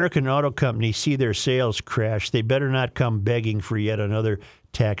the American Auto Company see their sales crash, they better not come begging for yet another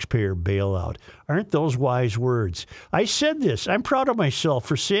taxpayer bailout. Aren't those wise words? I said this. I'm proud of myself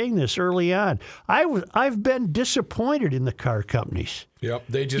for saying this early on. I've been disappointed in the car companies. Yep,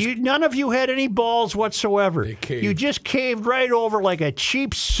 they just none of you had any balls whatsoever. They caved. You just caved right over like a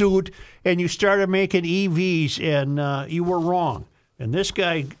cheap suit, and you started making EVs, and you were wrong. And this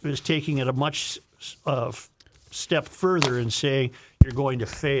guy is taking it a much step further and saying you're going to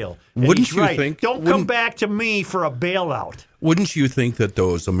fail. And Wouldn't he's you right. think? Don't come back to me for a bailout. Wouldn't you think that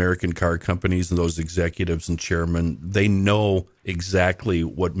those American car companies and those executives and chairmen, they know exactly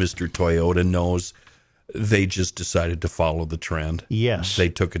what Mr. Toyota knows? They just decided to follow the trend. Yes, they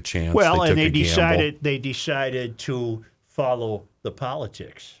took a chance. Well, and they decided to follow the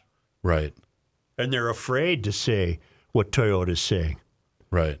politics. Right. And they're afraid to say what Toyota's saying.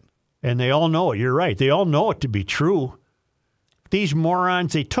 Right. And they all know it. You're right. They all know it to be true. These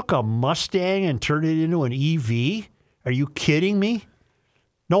morons, they took a Mustang and turned it into an EV? Are you kidding me?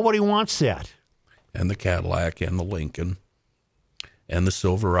 Nobody wants that. And the Cadillac and the Lincoln and the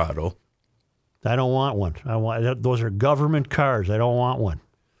Silverado. I don't want one. Those are government cars. I don't want one.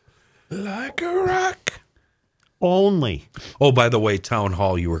 Like a rock. Only. Oh, by the way, Town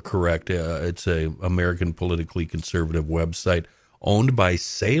Hall, you were correct. It's a American politically conservative website owned by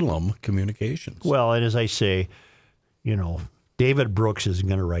Salem Communications. Well, and as I say, David Brooks isn't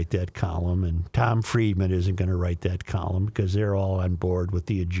going to write that column, and Tom Friedman isn't going to write that column because they're all on board with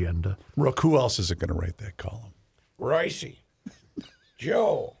the agenda. Rook, who else isn't going to write that column? Ricey.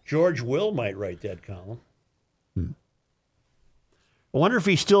 Joe. George Will might write that column. I wonder if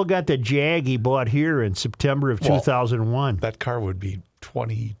he still got the Jag he bought here in September of 2001. That car would be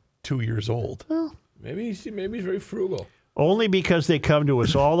 22 years old. Well, maybe he's very frugal. Only because they come to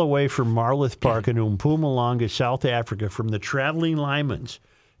us all the way from Marloth Park in Mpumalanga, South Africa, from the Traveling Lymans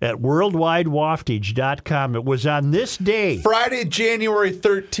at worldwidewaftage.com. It was on this day, Friday, January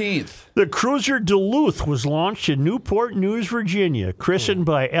 13th. The cruiser Duluth was launched in Newport News, Virginia, christened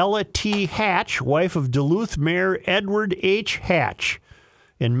by Ella T. Hatch, wife of Duluth Mayor Edward H. Hatch.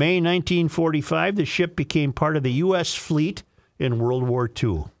 In May 1945, the ship became part of the U.S. fleet in World War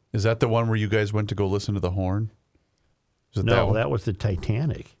II. Is that the one where you guys went to go listen to the horn? No, that was the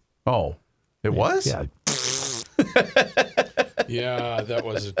Titanic. Oh, it was? Yeah. Yeah, that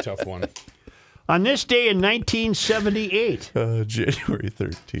was a tough one. On this day in 1978, January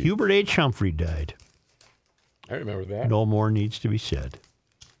 13th, Hubert H. Humphrey died. I remember that. No more needs to be said.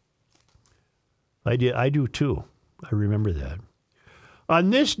 I do too. I remember that.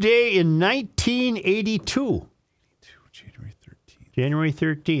 On this day in 1982, January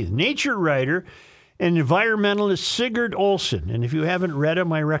 13th, nature writer and environmentalist Sigurd Olson, and if you haven't read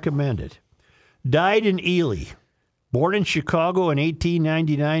him, I recommend it, died in Ely. Born in Chicago in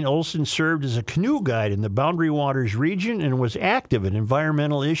 1899, Olson served as a canoe guide in the Boundary Waters region and was active in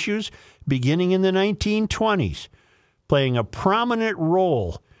environmental issues beginning in the 1920s, playing a prominent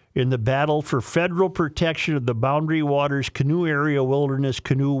role in the battle for federal protection of the Boundary Waters Canoe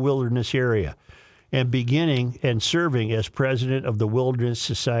Wilderness Area, and beginning and serving as president of the Wilderness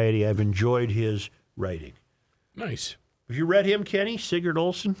Society. I've enjoyed his writing. Nice. Have you read him, Kenny? Sigurd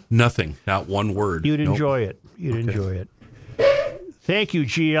Olson? Nothing. Not one word. You'd enjoy it. Enjoy it. Thank you,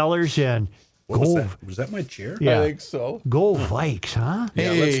 GLers, and go. Was that my chair? Yeah. I think so. Go Vikes, huh?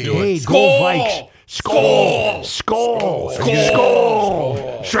 Yeah, let's do Hey, it. go Vikes. Skull! Skull!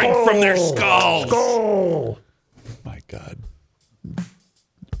 Skull! Drink from their skulls. Skull! My God.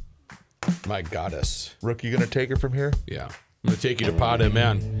 My goddess. Rook, you going to take it from here? Yeah. I'm going to take you to Pod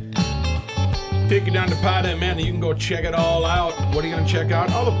MN. Take you down to Pod MN and you can go check it all out. What are you going to check out?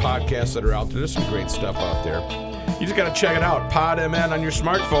 All the podcasts that are out there. There's some great stuff out there. You just got to check it out. Pod MN on your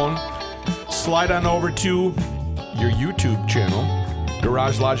smartphone. Slide on over to your YouTube channel.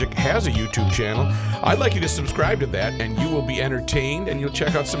 Garage Logic has a YouTube channel. I'd like you to subscribe to that and you will be entertained and you'll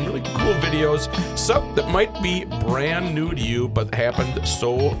check out some really cool videos. Some that might be brand new to you but happened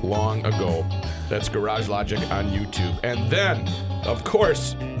so long ago. That's Garage Logic on YouTube. And then, of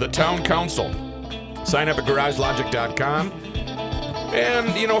course, the Town Council. Sign up at garagelogic.com.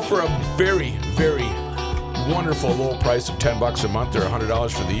 And, for a very, very wonderful low price of $10 a month or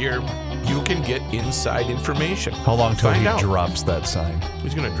 $100 for the year, you can get inside information. How long till Find he out. drops that sign?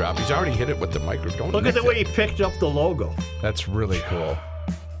 He's going to drop. He's already hit it with the microphone. Look at the way he picked up the logo. That's really cool.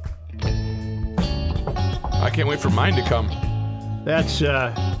 I can't wait for mine to come. That's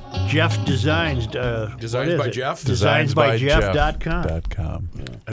Jeff Designs. Designs by Jeff? Designsbyjeff.com. .com.